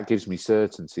 that gives me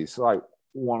certainty. It's like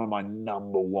one of my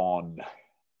number one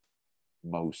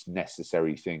most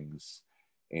necessary things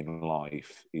in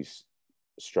life is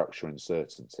structure and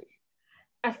certainty.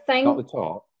 I Not think the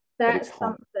top, but it's that's high.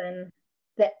 something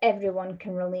that everyone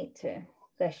can relate to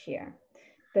this year,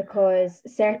 because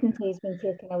certainty has been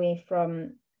taken away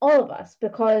from all of us,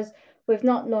 because we've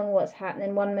not known what's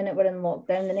happening. One minute we're in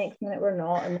lockdown, the next minute we're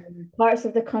not, and then parts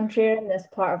of the country are in this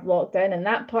part of lockdown, and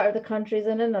that part of the country is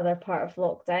in another part of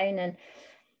lockdown. And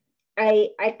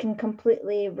I can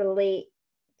completely relate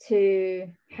to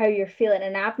how you're feeling.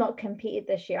 And I've not competed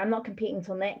this year. I'm not competing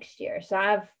until next year, so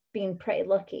I've been pretty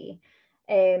lucky.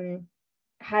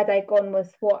 Had I gone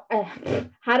with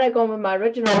my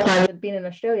original plan of being in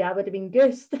Australia, I would have been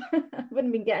goosed. I wouldn't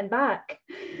have been getting back.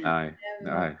 No.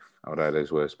 Although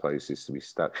there's worse places to be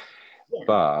stuck. Yeah.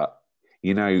 But,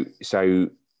 you know, so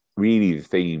really the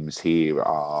themes here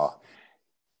are,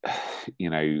 you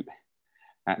know,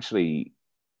 actually,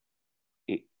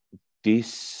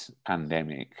 this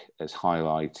pandemic has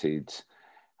highlighted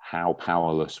how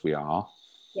powerless we are.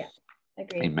 Yeah,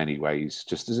 agreed. In many ways,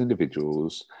 just as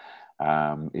individuals.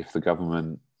 If the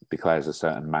government declares a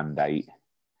certain mandate,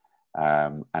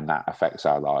 and that affects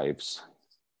our lives,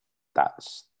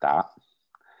 that's that.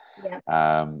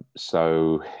 Yeah.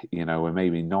 So, you know, we're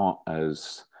maybe not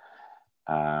as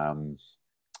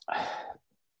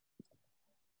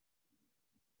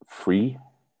free,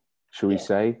 shall we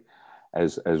say,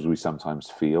 as we sometimes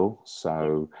feel.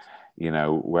 So, you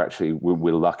know,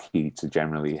 we're lucky to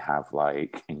generally have,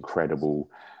 like, incredible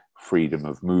freedom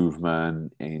of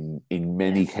movement, in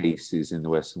many cases in the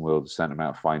Western world, a certain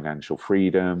amount of financial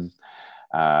freedom,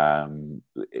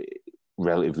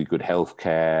 relatively good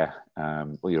healthcare.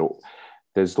 You know,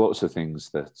 there's lots of things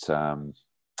that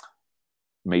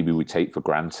maybe we take for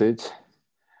granted.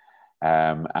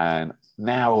 And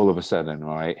now all of a sudden,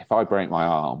 right, if I break my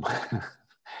arm,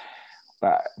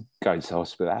 that going to the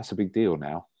hospital, that's a big deal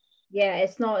now. Yeah,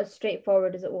 it's not as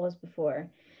straightforward as it was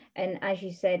before. And as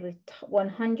you said, we've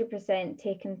 100%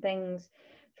 taken things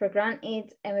for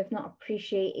granted, and we've not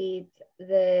appreciated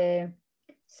the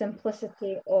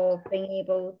simplicity of being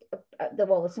able,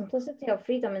 the simplicity of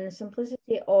freedom and the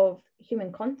simplicity of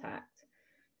human contact.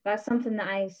 That's something that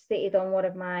I stated on one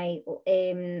of my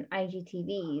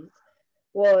IGTVs,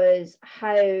 was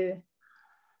how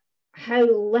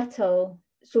little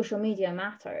social media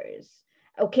matters.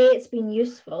 Okay, it's been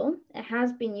useful. It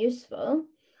has been useful.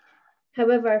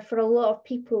 However, for a lot of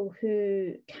people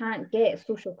who can't get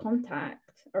social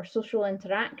contact or social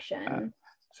interaction,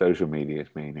 social media is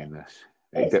meaningless.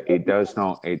 It does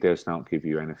not give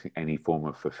you any form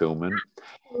of fulfillment.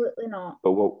 Absolutely not.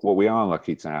 But what we are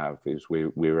lucky to have is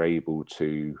we're able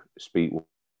to speak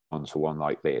one to one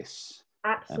like this.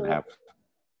 Absolutely. And have,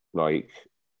 like,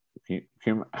 can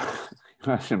you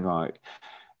imagine, like,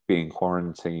 being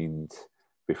quarantined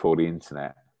before the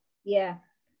internet? Yeah.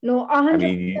 No,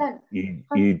 100%.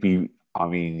 You'd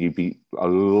be a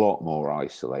lot more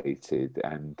isolated,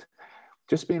 and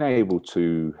just being able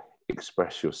to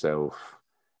express yourself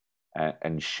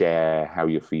and share how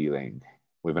you're feeling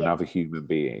with another human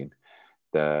being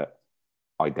that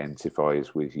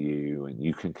identifies with you and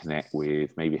you can connect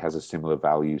with, maybe has a similar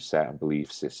value set and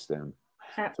belief system.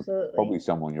 Absolutely. So probably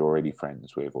someone you're already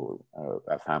friends with, or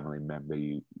a family member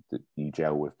that you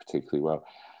gel with particularly well.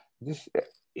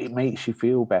 It makes you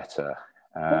feel better.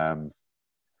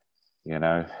 You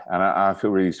know, and I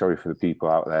feel really sorry for the people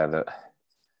out there that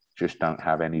just don't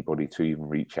have anybody to even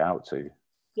reach out to.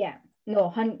 Yeah,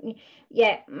 no,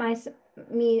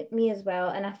 me as well.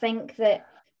 And I think that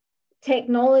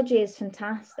technology is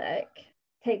fantastic.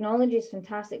 Technology is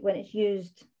fantastic when it's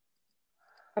used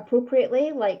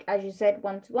appropriately, like as you said,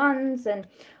 one-to-ones and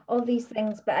all these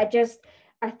things. But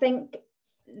I think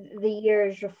the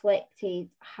years reflected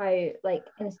how, like,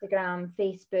 Instagram,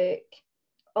 Facebook,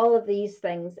 all of these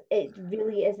things, it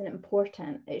really isn't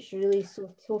important. It's really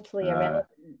so totally Uh, irrelevant.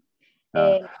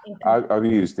 no, In I've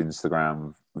used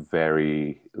Instagram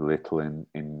very little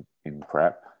in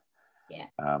prep. yeah,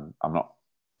 I'm not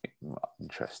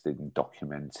interested in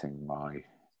documenting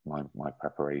my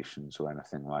preparations or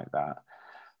anything like that.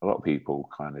 A lot of people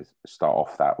kind of start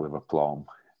off that with aplomb,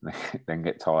 then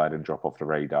get tired and drop off the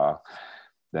radar,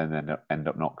 then end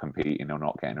up not competing or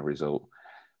not getting a result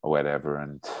or whatever.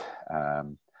 And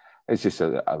it's just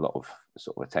a lot of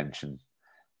sort of attention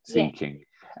yeah, seeking.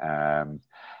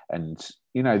 And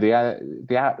you know they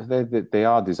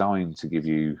are designed to give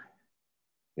you,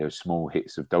 you know, small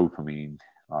hits of dopamine,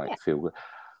 like yeah. feel good.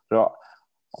 But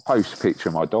I posted a picture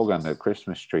of my dog under the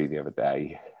Christmas tree the other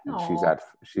day, and Oh,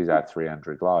 she's had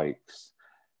 300 likes.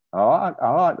 I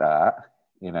like that.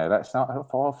 You know, that's not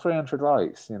for 300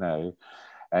 likes. You know,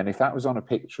 and if that was on a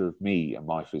picture of me and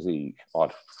my physique,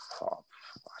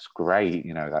 that's great.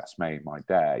 You know, that's made my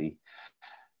day.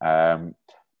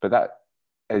 But that,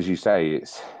 as you say,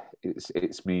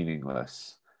 it's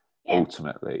meaningless yeah,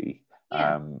 ultimately.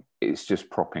 yeah, It's just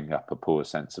propping up a poor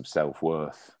sense of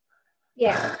self-worth.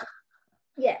 yeah,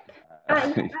 yeah.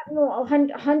 No,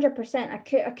 100%. I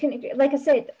couldn't agree. Like I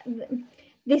said,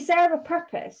 they serve a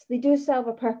purpose. They do serve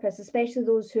a purpose, especially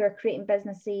those who are creating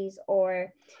businesses,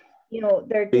 or, you know,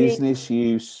 they're doing. Business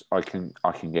use, I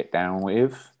can get down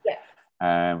with.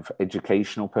 Yeah, For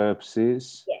educational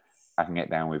purposes, yes, I can get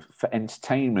down with. For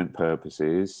entertainment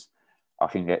purposes, I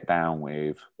can get down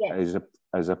with. yes,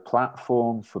 As a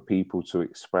platform for people to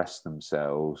express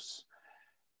themselves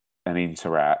and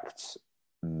interact,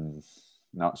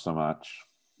 not so much.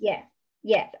 yeah,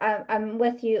 yeah. I'm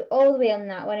with you all the way on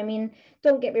that one. I mean,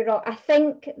 don't get me wrong. I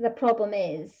think the problem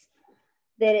is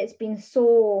that it's been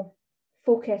so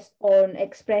focused on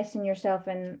expressing yourself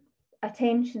and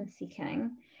attention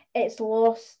seeking, it's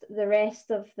lost the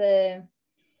rest of the.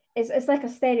 It's like a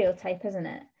stereotype, isn't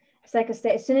it? It's like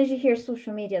as soon as you hear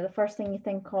social media, the first thing you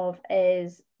think of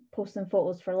is posting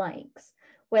photos for likes.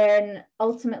 When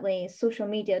ultimately social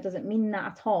media doesn't mean that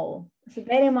at all. It's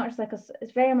very much like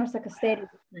a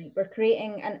stereotype. We're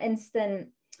creating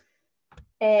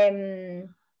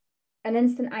um an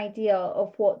instant idea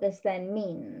of what this then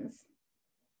means.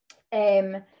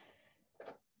 Um,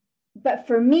 but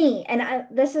for me,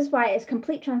 this is why it's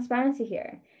complete transparency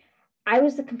here. I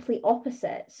was the complete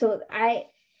opposite.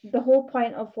 The whole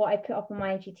point of what I put up on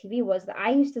my IGTV was that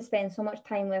I used to spend so much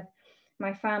time with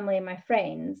my family and my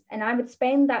friends, and I would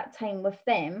spend that time with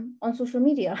them on social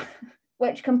media,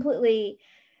 which completely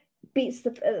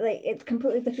it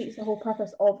completely defeats the whole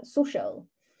purpose of social.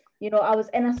 You know, I was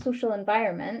in a social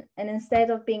environment, and instead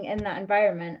of being in that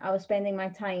environment, I was spending my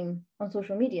time on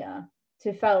social media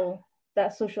to fill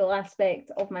that social aspect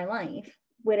of my life.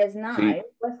 Whereas now, See,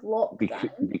 with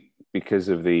lockdown, because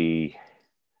of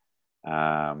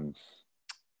um,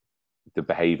 the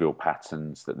behavioural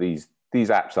patterns that these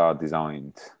apps are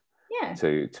designed yeah,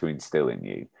 to instill in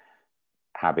you,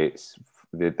 habits,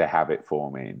 the habit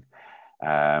forming,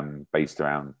 based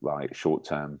around like short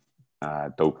term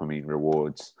dopamine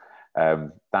rewards,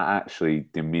 that actually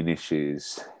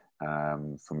diminishes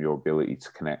from your ability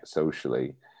to connect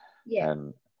socially. yeah,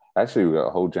 And actually, we've got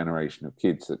a whole generation of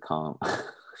kids that can't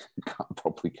can't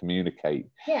properly communicate,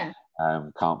 yeah,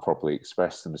 can't properly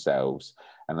express themselves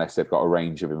unless they've got a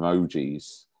range of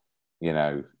emojis, you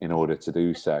know, in order to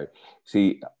do so.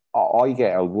 See, I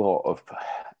get a lot of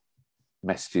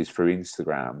messages through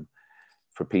Instagram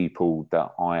for people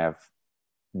that I have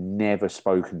never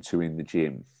spoken to in the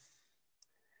gym,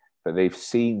 but they've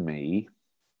seen me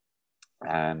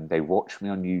and they watch me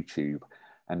on YouTube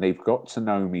and they've got to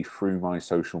know me through my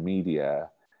social media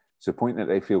to the point that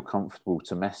they feel comfortable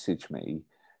to message me.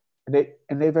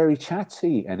 And they're very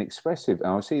chatty and expressive. And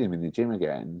I'll see them in the gym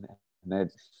again,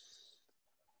 and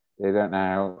they don't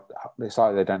know how, it's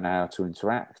like they don't know how to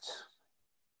interact.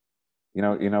 You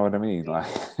know what I mean? Like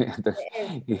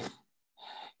it is.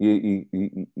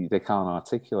 they can't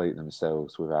articulate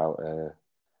themselves without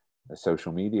a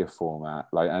social media format.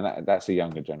 Like, and that's a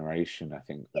younger generation, I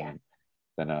think, Yeah,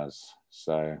 than us.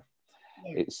 So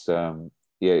yeah, it's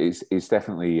yeah, it's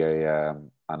definitely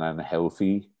an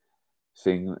unhealthy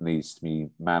thing that needs to be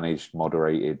managed,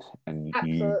 moderated, and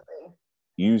absolutely.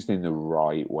 used in the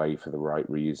right way for the right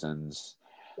reasons.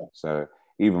 Yeah, So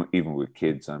even with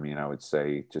kids, I mean, I would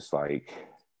say just like,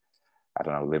 I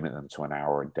don't know, limit them to an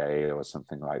hour a day or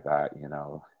something like that. You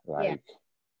know, yeah,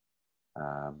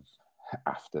 um,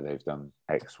 after they've done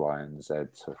X, Y, and Z.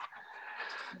 So,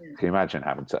 Can you imagine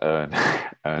having to earn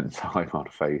time on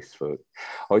Facebook?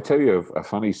 I'll tell you a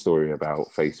funny story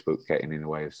about Facebook getting in the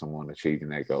way of someone achieving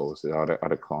their goals. I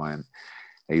had a client.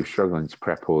 He was struggling to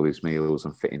prep all his meals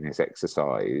and fit in his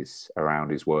exercise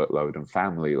around his workload and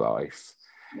family life.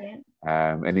 Yeah.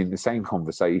 And in the same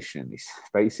conversation, he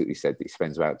basically said that he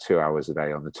spends about 2 hours a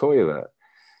day on the toilet.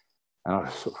 And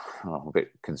I'm a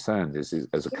bit concerned as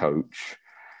a coach.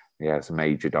 He has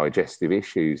major digestive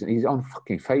issues, and he's on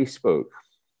fucking Facebook.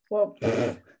 Well,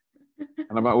 and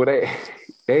I'm like, well,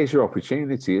 there's your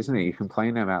opportunity, isn't it? You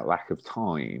complain about lack of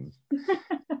time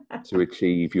to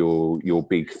achieve your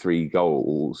big 3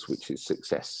 goals, which is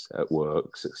success at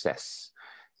work, success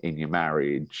in your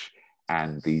marriage,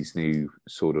 and these new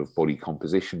sort of body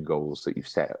composition goals that you've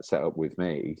set up with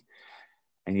me,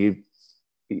 and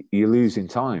you're losing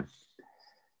time.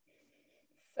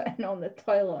 Sitting on the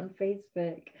toilet on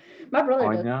Facebook. My brother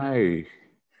I does. know.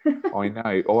 I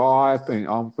know. Well,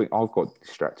 I've got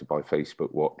distracted by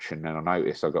Facebook Watch, and then I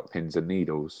noticed I got pins and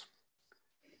needles.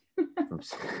 I'm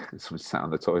sat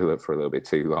on the toilet for a little bit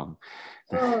too long.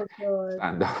 Oh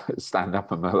God! Stand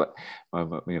up, and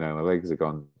my legs are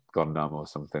gone numb or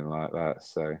something like that.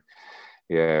 So,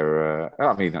 yeah.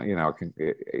 I mean,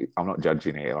 I'm not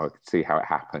judging it. I can see how it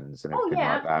happens and everything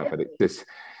like that. But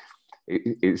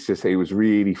it was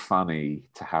really funny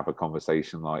to have a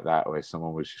conversation like that where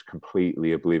someone was just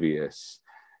completely oblivious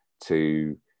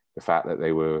to the fact that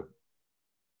they were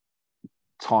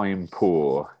time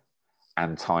poor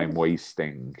and time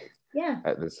wasting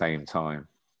at the same time.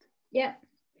 Yeah.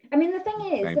 I mean, the thing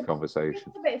is, same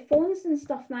conversation about phones and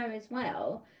stuff now as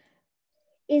well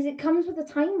is it comes with a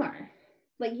timer.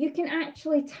 Like you can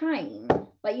actually time,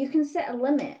 like you can set a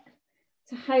limit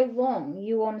to how long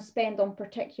you want to spend on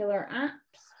particular apps.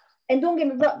 And don't get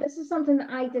me wrong, this is something that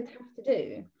I did have to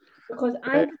do because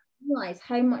I didn't realize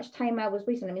how much time I was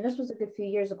wasting. I mean, this was a good few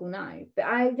years ago now, but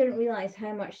I didn't realize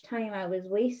how much time I was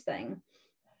wasting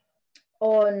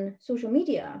on social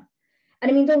media. And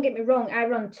I mean, don't get me wrong, I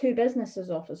run 2 businesses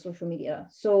off of social media.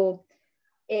 So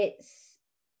it's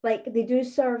like they do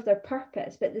serve their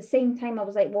purpose, but at the same time I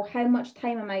was like, well, how much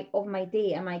time of my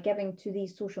day am I giving to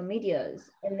these social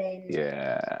medias? And then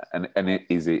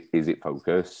is it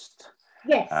focused?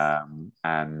 Yes.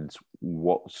 And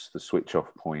what's the switch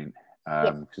off point?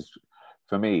 Because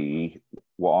for me,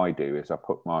 what I do is I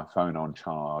put my phone on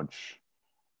charge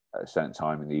at a certain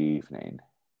time in the evening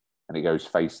and it goes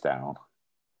face down.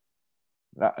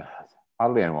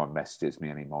 Hardly anyone messages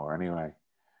me anymore anyway.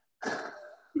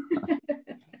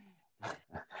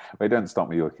 They don't stop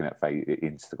me looking at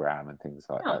Instagram and things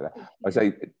like that. I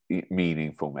say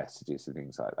meaningful messages and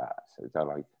things like that. So they're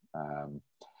like,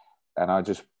 and I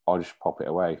just pop it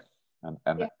away, and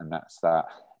that's that.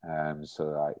 So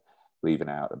like leaving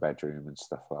it out the bedroom and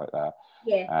stuff like that.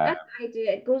 Yeah, that's what I do.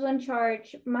 It goes on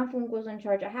charge. My phone goes on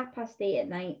charge at 8:30 at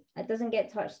night. It doesn't get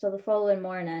touched till the following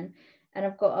morning, and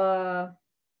I've got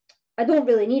I don't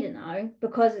really need it now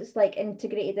because it's like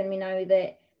integrated in me now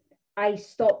that I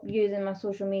stop using my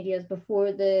social medias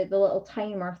before the little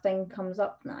timer thing comes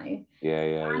up now. I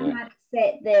had it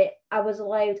set that I was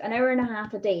allowed an hour and a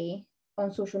half a day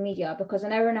on social media because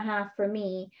an hour and a half for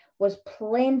me was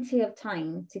plenty of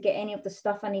time to get any of the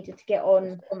stuff I needed to get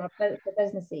on from the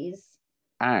businesses.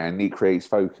 And it creates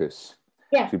focus.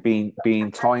 Yeah. So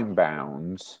being time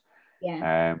bound,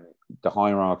 the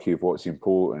hierarchy of what's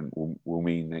important will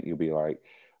mean that you'll be like,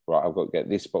 right, I've got to get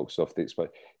this box off this,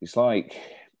 but it's like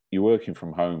you're working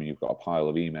from home and you've got a pile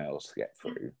of emails to get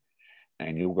through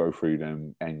and you'll go through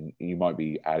them and you might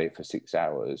be at it for 6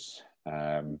 hours,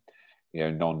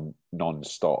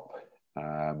 non-stop.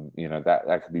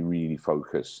 That could be really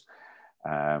focused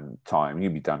time.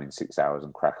 You'll be done in 6 hours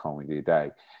and crack on with your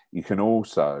day. You can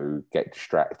also get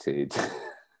distracted.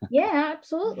 Yeah,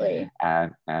 absolutely.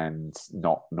 And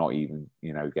not even,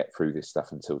 get through this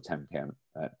stuff until 10 p.m.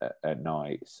 at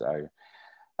night. So,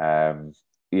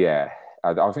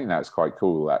 I think that's quite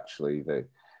cool, actually, that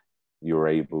you're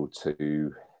able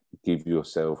to give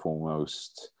yourself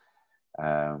almost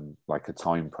like a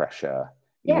time pressure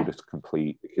in order to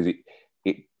complete, because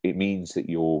it means that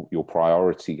your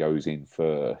priority goes in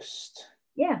first.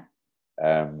 Yeah.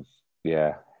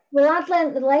 Well, I'd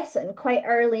learned the lesson quite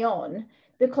early on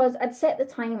because I'd set the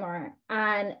timer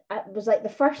and it was like the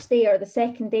first day or the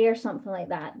second day or something like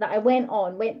that I went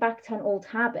back to an old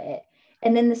habit.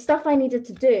 And then the stuff I needed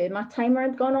to do, my timer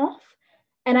had gone off.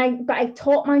 And I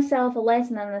taught myself a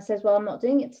lesson and I says, well, I'm not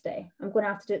doing it today. I'm going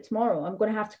to have to do it tomorrow. I'm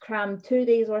going to have to cram 2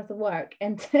 days worth of work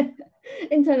into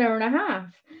an hour and a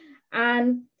half.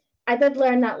 And I did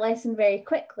learn that lesson very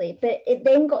quickly, but it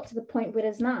then got to the point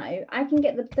where now I can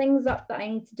get the things up that I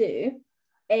need to do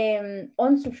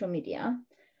on social media,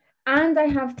 and I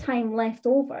have time left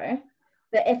over,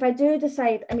 that if I do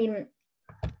decide, I mean,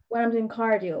 when I'm doing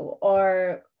cardio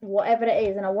or whatever it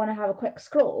is, and I want to have a quick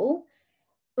scroll,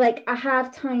 like I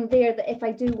have time there that if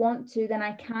I do want to, then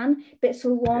I can. But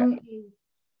so long as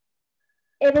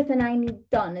everything I need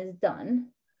done is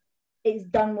done, it's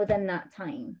done within that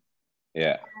time.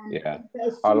 Yeah.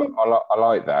 I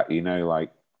like that. You know,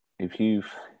 like if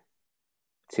you've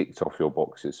ticked off your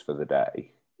boxes for the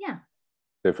day. Yeah.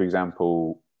 So, for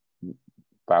example,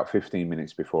 about 15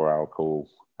 minutes before our call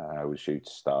was due to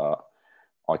start,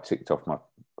 I ticked off my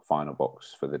final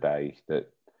box for the day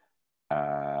that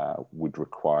would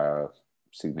require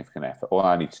significant effort. All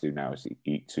I need to do now is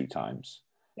eat 2 times.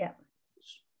 Yeah.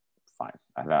 It's fine.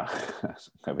 I know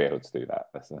I'll be able to do that.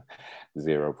 That's a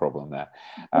zero problem there.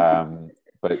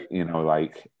 But, you know,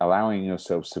 like allowing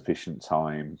yourself sufficient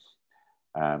time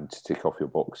to tick off your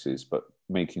boxes, but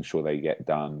making sure they get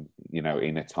done, you know,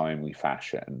 in a timely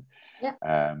fashion. Yeah.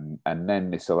 And then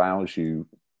this allows you,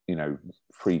 you know,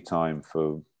 free time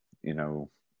for, you know,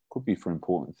 could be for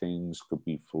important things, could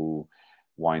be for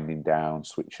winding down,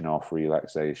 switching off,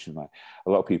 relaxation. Like a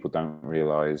lot of people don't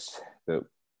realize that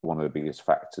one of the biggest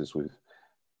factors with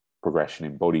progression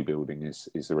in bodybuilding is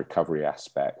the recovery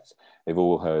aspect. They've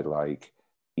all heard like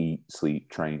eat, sleep,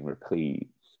 train, repeat.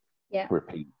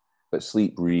 But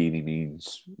sleep really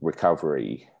means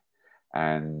recovery,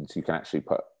 and you can actually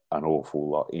put an awful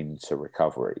lot into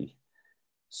recovery,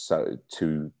 so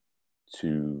to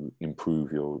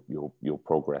improve your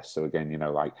progress. So again, you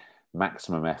know, like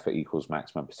maximum effort equals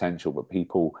maximum potential, but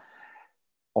people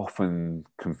often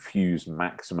confuse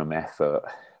maximum effort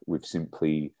with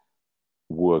simply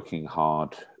working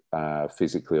hard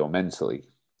physically or mentally.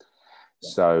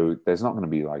 So there's not going to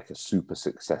be like a super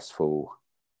successful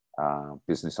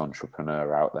business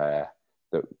entrepreneur out there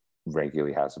that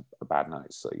regularly has a bad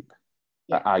night's sleep.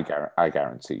 I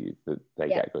guarantee you that they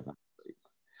get a good night's sleep.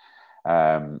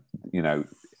 You know,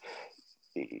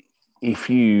 if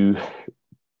you're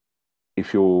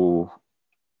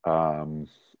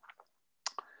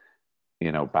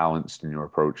you know, balanced in your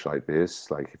approach like this,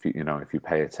 like if you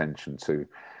pay attention to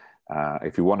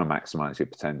if you want to maximize your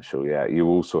potential, you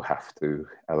also have to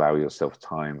allow yourself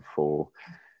time for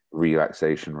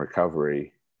relaxation,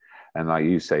 recovery. And like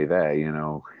you say there, you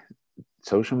know,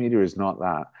 social media is not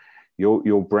that.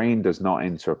 Your brain does not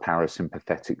enter a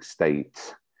parasympathetic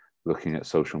state looking at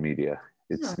social media.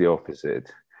 It's the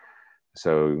opposite.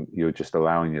 So you're just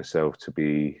allowing yourself to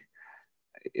be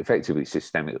effectively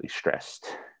systemically stressed.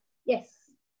 Yes.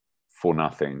 For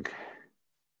nothing.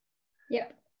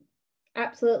 Yep.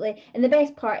 Absolutely. And the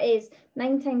best part is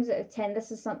 9 times out of 10,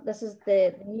 this is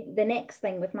the next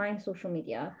thing with my social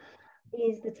media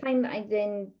is the time that I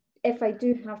then, if I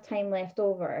do have time left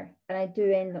over and I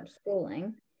do end up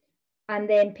scrolling and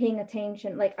then paying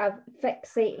attention, like I've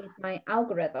fixated my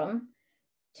algorithm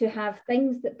to have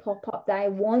things that pop up that I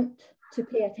want to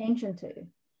pay attention to.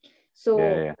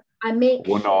 So I make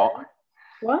or sure. Not.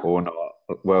 What? Or not.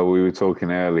 Well, we were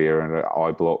talking earlier, and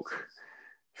I block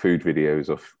food videos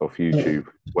off YouTube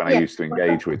when I used to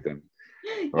engage with them,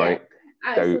 right?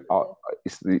 So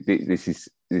this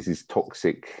is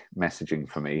toxic messaging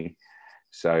for me.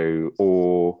 So,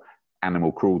 or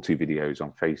animal cruelty videos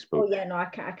on Facebook. Oh yeah, no, I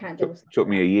can't do it. Took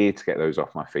me a year to get those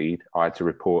off my feed. I had to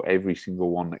report every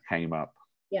single one that came up.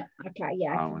 Yeah, okay,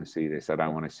 yeah. I don't want to see this. I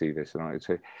don't want to see this. I don't want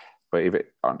to see. But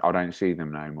I don't see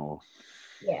them no more.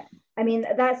 Yeah, I mean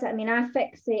I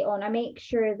fixate on. I make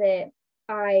sure that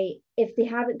if they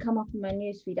haven't come up in my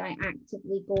newsfeed, I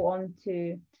actively go on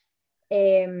to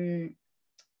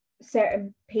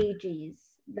certain pages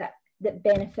that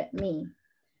benefit me.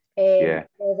 I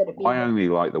only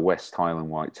like the West Highland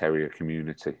White Terrier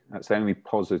community. That's the only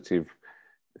positive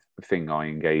thing I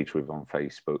engage with on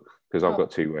Facebook, because I've got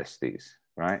 2 Westies,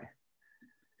 right?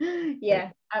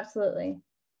 Yeah, absolutely.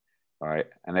 Right,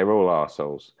 and they're all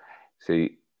arseholes.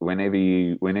 See, whenever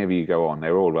you go on,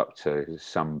 they're all up to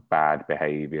some bad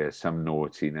behaviour, some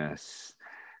naughtiness.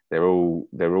 They're all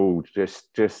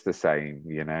just the same,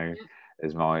 you know,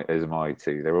 as my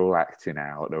 2. They're all acting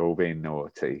out. They're all being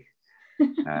naughty.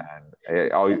 And I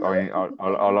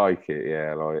like it.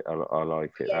 Yeah, I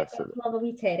like it. Yeah, that's love a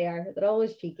wee terrier. They're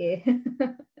always cheeky.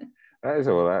 That's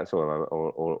all I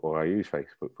use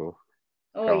Facebook for.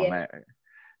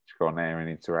 Just go on there and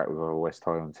interact with our West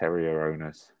Highland Terrier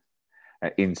owners.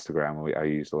 Instagram, I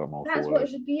use a lot more. That's what it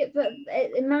should be. But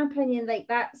in my opinion, like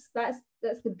that's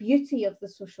the beauty of the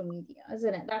social media,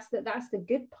 isn't it? That's the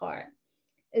good part,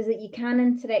 is that you can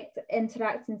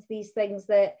interact into these things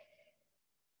that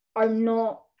are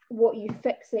not what you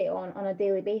fixate on a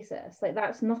daily basis. Like,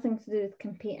 that's nothing to do with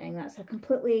competing. That's a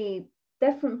completely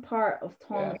different part of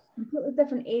Thom, Yeah. a completely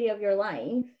different area of your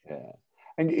life. Yeah.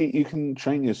 And you can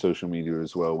train your social media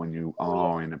as well when you Oh yeah.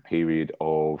 are in a period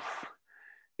of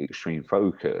extreme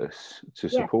focus to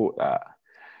Yeah. support that.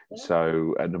 Yeah.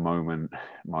 So at the moment,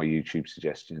 my YouTube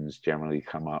suggestions generally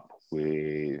come up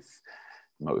with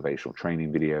motivational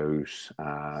training videos,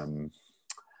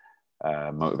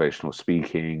 motivational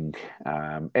speaking,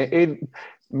 in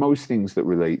most things that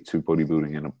relate to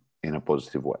bodybuilding in a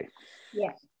positive way.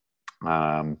 Yeah.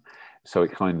 So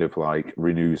it kind of like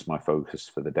renews my focus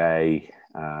for the day.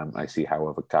 I see how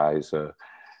other guys have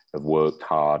worked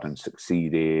hard and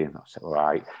succeeded. I say, all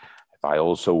right, if I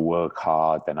also work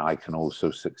hard, then I can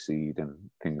also succeed, and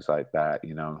things like that,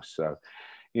 you know. So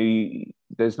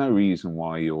there's no reason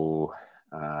why your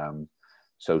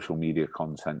social media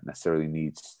content necessarily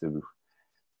needs to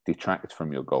detract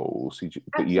from your goals,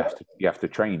 but Absolutely. you have to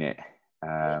train it.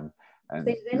 Yeah. And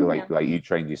Same as anything. like you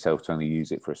trained yourself to only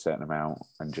use it for a certain amount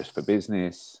and just for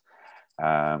business.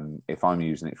 If I'm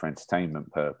using it for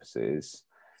entertainment purposes,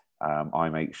 I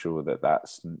make sure that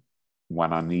that's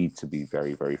when I need to be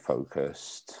very, very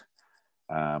focused.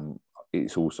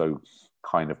 It's also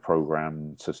kind of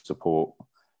programmed to support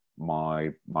my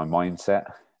mindset,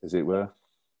 as it were.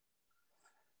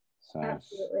 So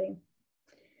Absolutely.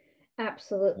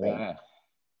 Absolutely. yeah.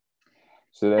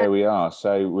 So there we are.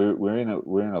 So we're in a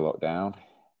lockdown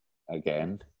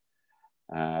again.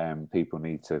 People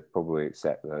need to probably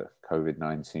accept that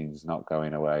COVID-19 is not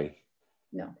going away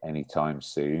No. anytime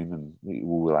soon, and we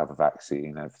will have a vaccine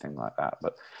and everything like that.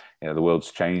 But you know, the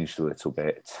world's changed a little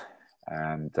bit,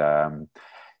 and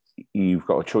you've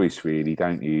got a choice, really,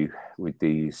 don't you, with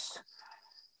these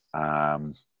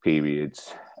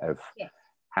periods of Yeah.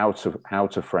 how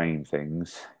to frame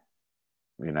things.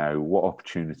 You know what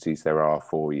opportunities there are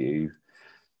for you.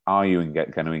 Are you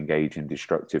going to engage in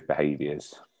destructive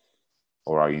behaviours,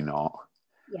 or are you not?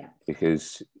 Yeah.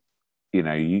 Because you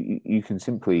know you can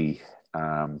simply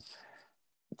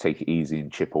take it easy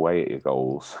and chip away at your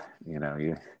goals. You know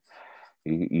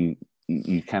you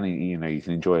can, you know, you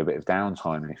can enjoy a bit of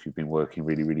downtime if you've been working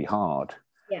really, really hard.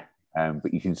 Yeah.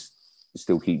 But you can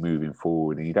still keep moving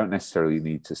forward, and you don't necessarily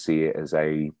need to see it as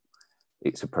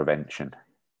it's a prevention.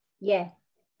 Yeah.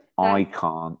 I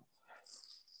can't.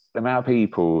 The amount of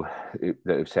people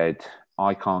that have said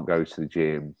I can't go to the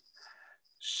gym,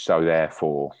 so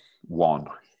therefore, one,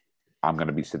 I'm going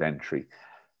to be sedentary.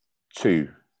 Two,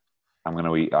 I'm going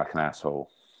to eat like an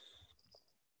asshole.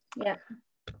 Yeah.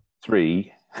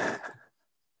 Three,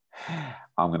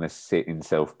 I'm going to sit in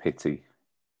self-pity.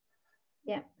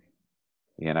 Yeah.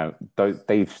 You know,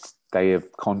 they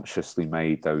have consciously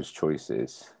made those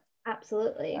choices,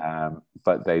 Absolutely.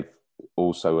 but they've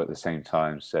also at the same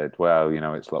time said, well, you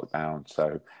know, it's locked down,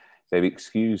 so they've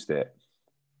excused it.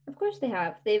 Of course they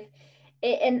have.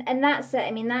 And that's it.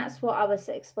 I mean, that's what I was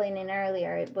explaining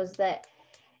earlier. It was that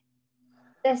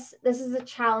this is a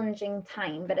challenging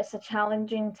time, but it's a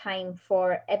challenging time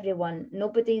for everyone.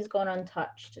 Nobody's gone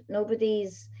untouched.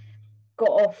 Nobody's got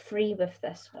off free with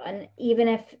this one. Even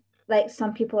if, like,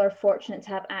 some people are fortunate to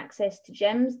have access to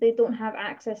gyms, they don't have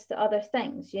access to other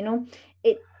things. You know,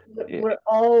 it Yeah.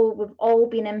 we've all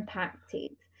been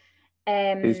impacted.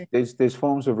 There's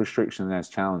forms of restriction and there's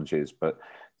challenges, but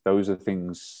those are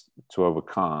things to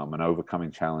overcome, and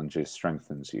overcoming challenges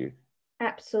strengthens you.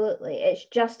 Absolutely. It's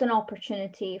just an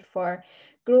opportunity for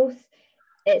growth.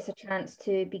 It's a chance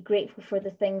to be grateful for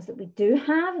the things that we do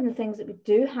have and the things that we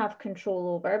do have control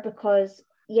over, because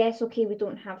yes, okay, we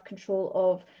don't have control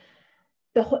of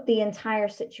the entire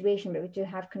situation, but we do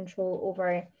have control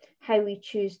over how we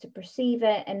choose to perceive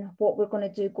it and what we're going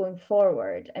to do going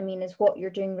forward. I mean, is what you're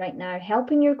doing right now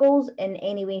helping your goals in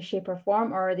any way, shape, or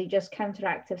form, or are they just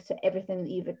counteractive to everything that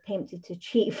you've attempted to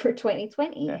achieve for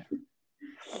 2020? Yeah.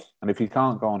 And if you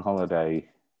can't go on holiday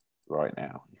right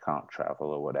now, you can't travel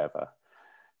or whatever,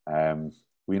 well,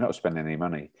 you're not spending any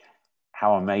money.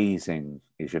 How amazing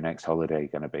is your next holiday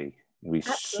going to be? You'll be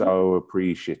Absolutely. so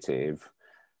appreciative,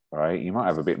 right? You might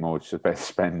have a bit more to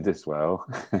spend as well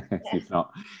if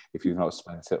you've not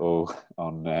spent it all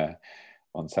on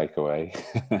takeaway.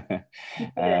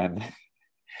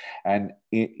 and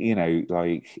you know,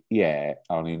 like, yeah,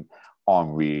 I mean,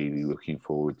 I'm really looking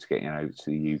forward to getting over to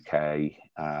the UK.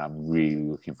 Really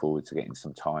looking forward to getting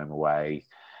some time away.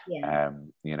 Yeah.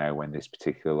 You know, when this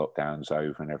particular lockdown's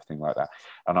over and everything like that.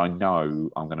 And I know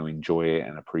I'm going to enjoy it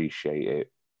and appreciate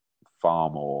it far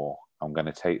more.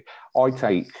 I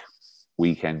take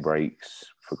weekend breaks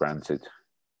for granted.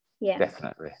 Yeah.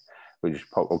 Definitely.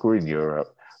 We're in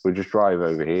Europe. We'll just drive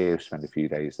over here, spend a few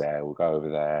days there. We'll go over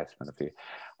there, spend a few.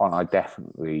 I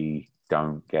definitely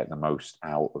don't get the most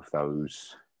out of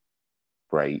those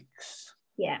breaks.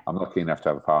 Yeah. I'm lucky enough to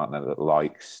have a partner that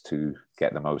likes to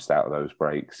get the most out of those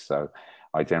breaks. So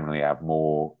I generally have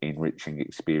more enriching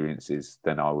experiences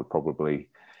than I would probably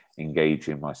engage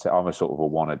in myself. I'm a sort of a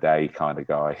one a day kind of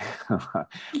guy.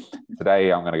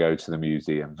 Today I'm going to go to the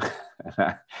museum,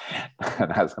 and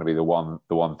that's going to be the one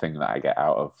thing that I get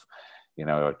out of,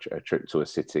 a trip to a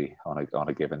city on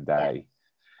a given day.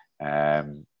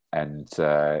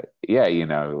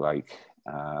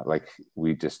 Like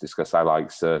we just discussed, I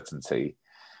like certainty.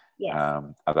 Yes.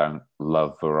 I don't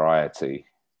love variety,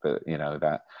 but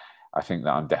that I think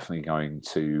that I'm definitely going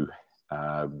to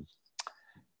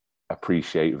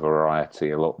appreciate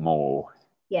variety a lot more.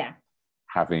 Yeah.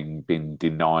 Having been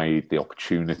denied the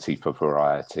opportunity for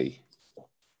variety,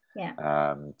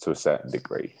 to a certain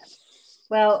degree.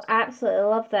 Well, absolutely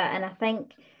love that, and I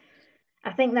think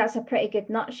that's a pretty good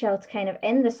nutshell to kind of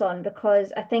end this on,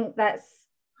 because I think that's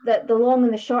the long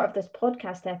and the short of this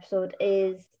podcast episode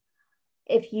is,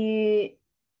 if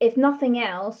nothing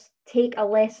else, take a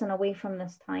lesson away from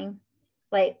this time.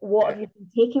 Like, what have you been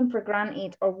taking for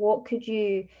granted, or what would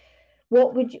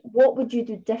you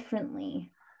do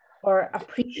differently or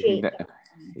appreciate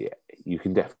differently? You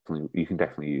can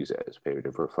definitely use it as a period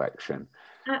of reflection.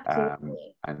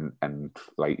 Absolutely. And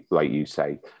like you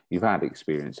say, you've had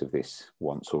experience of this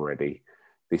once already.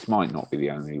 This might not be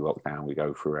the only lockdown we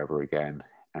go through ever again.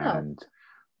 And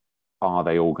are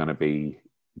they all going to be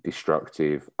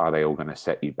destructive? Are they all going to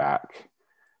set you back?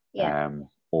 Yeah.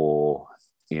 Or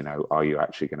are you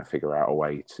actually going to figure out a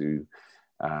way to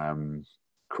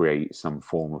create some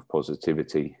form of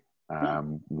positivity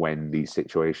when these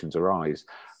situations arise?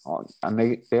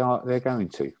 And they're going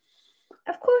to.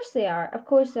 Of course they are. Of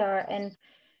course they are. And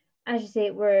as you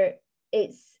say,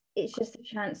 it's just a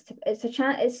chance to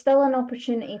it's still an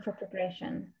opportunity for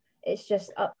progression. It's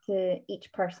just up to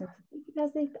each person to take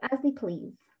it as they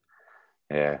please.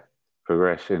 Yeah.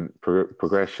 Progression,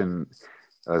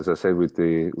 as I said with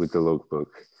the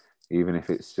logbook, even if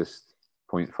it's just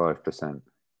 0.5%.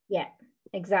 Yeah,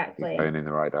 exactly. Going in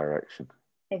the right direction.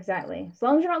 Exactly. As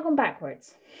long as you're not going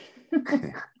backwards.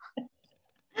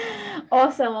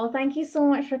 Awesome. Well, thank you so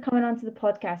much for coming on to the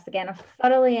podcast again. I've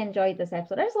thoroughly enjoyed this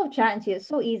episode. I just love chatting to you. It's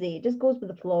so easy. It just goes with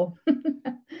the flow.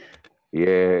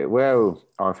 Yeah, well,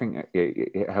 I think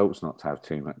it helps not to have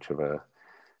too much of a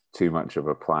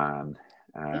plan.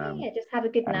 Yeah, just have a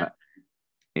good nap.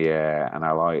 Yeah, and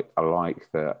I like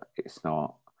that it's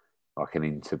not like an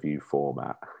interview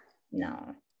format.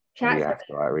 No. You have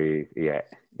to yeah.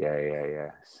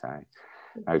 So,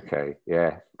 okay,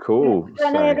 yeah, cool. Do you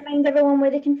want to remind everyone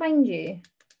where they can find you?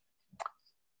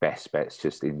 Best bet's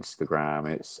just Instagram.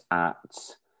 It's at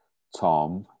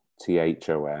Thom,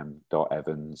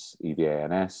 THOM.Evans,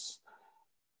 EVANS,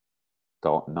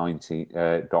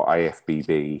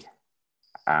 .IFBB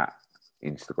at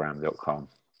Instagram.com.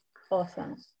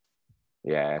 Awesome.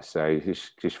 Yeah, so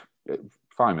just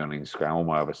find me on Instagram. All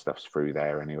my other stuff's through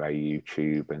there anyway,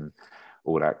 YouTube and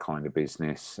all that kind of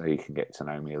business. So you can get to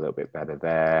know me a little bit better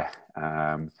there.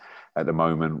 At the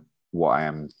moment, what I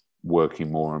am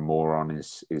working more and more on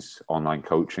is online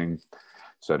coaching.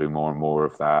 So I do more and more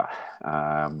of that.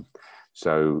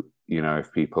 So,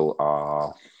 if people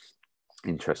are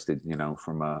interested,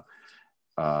 from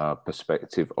a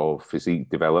perspective of physique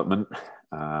development,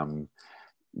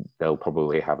 they'll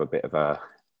probably have a bit of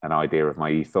an idea of my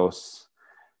ethos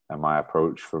and my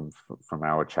approach from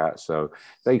our chat. So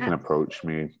they can approach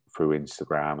me through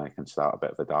Instagram. They can start a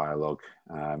bit of a dialogue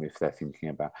if they're thinking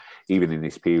about, even in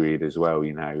this period as well,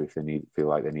 if they feel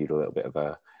like they need a little bit of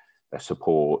a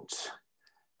support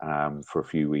for a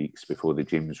few weeks before the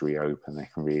gyms reopen. They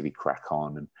can really crack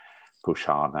on and push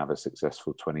hard and have a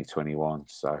successful 2021.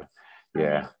 So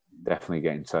yeah, definitely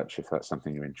get in touch if that's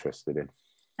something you're interested in.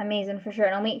 Amazing, for sure.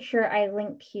 And I'll make sure I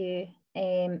link you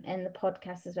in the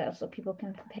podcast as well, so people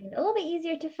can find it a little bit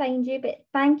easier to find you. But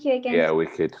thank you again. Yeah,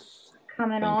 wicked.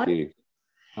 Coming on. Thank you.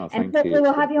 Oh, and hopefully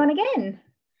we'll have you on again.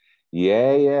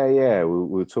 Yeah.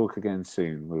 We'll talk again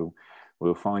soon.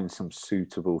 We'll find some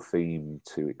suitable theme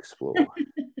to explore.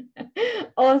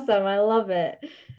 Awesome. I love it.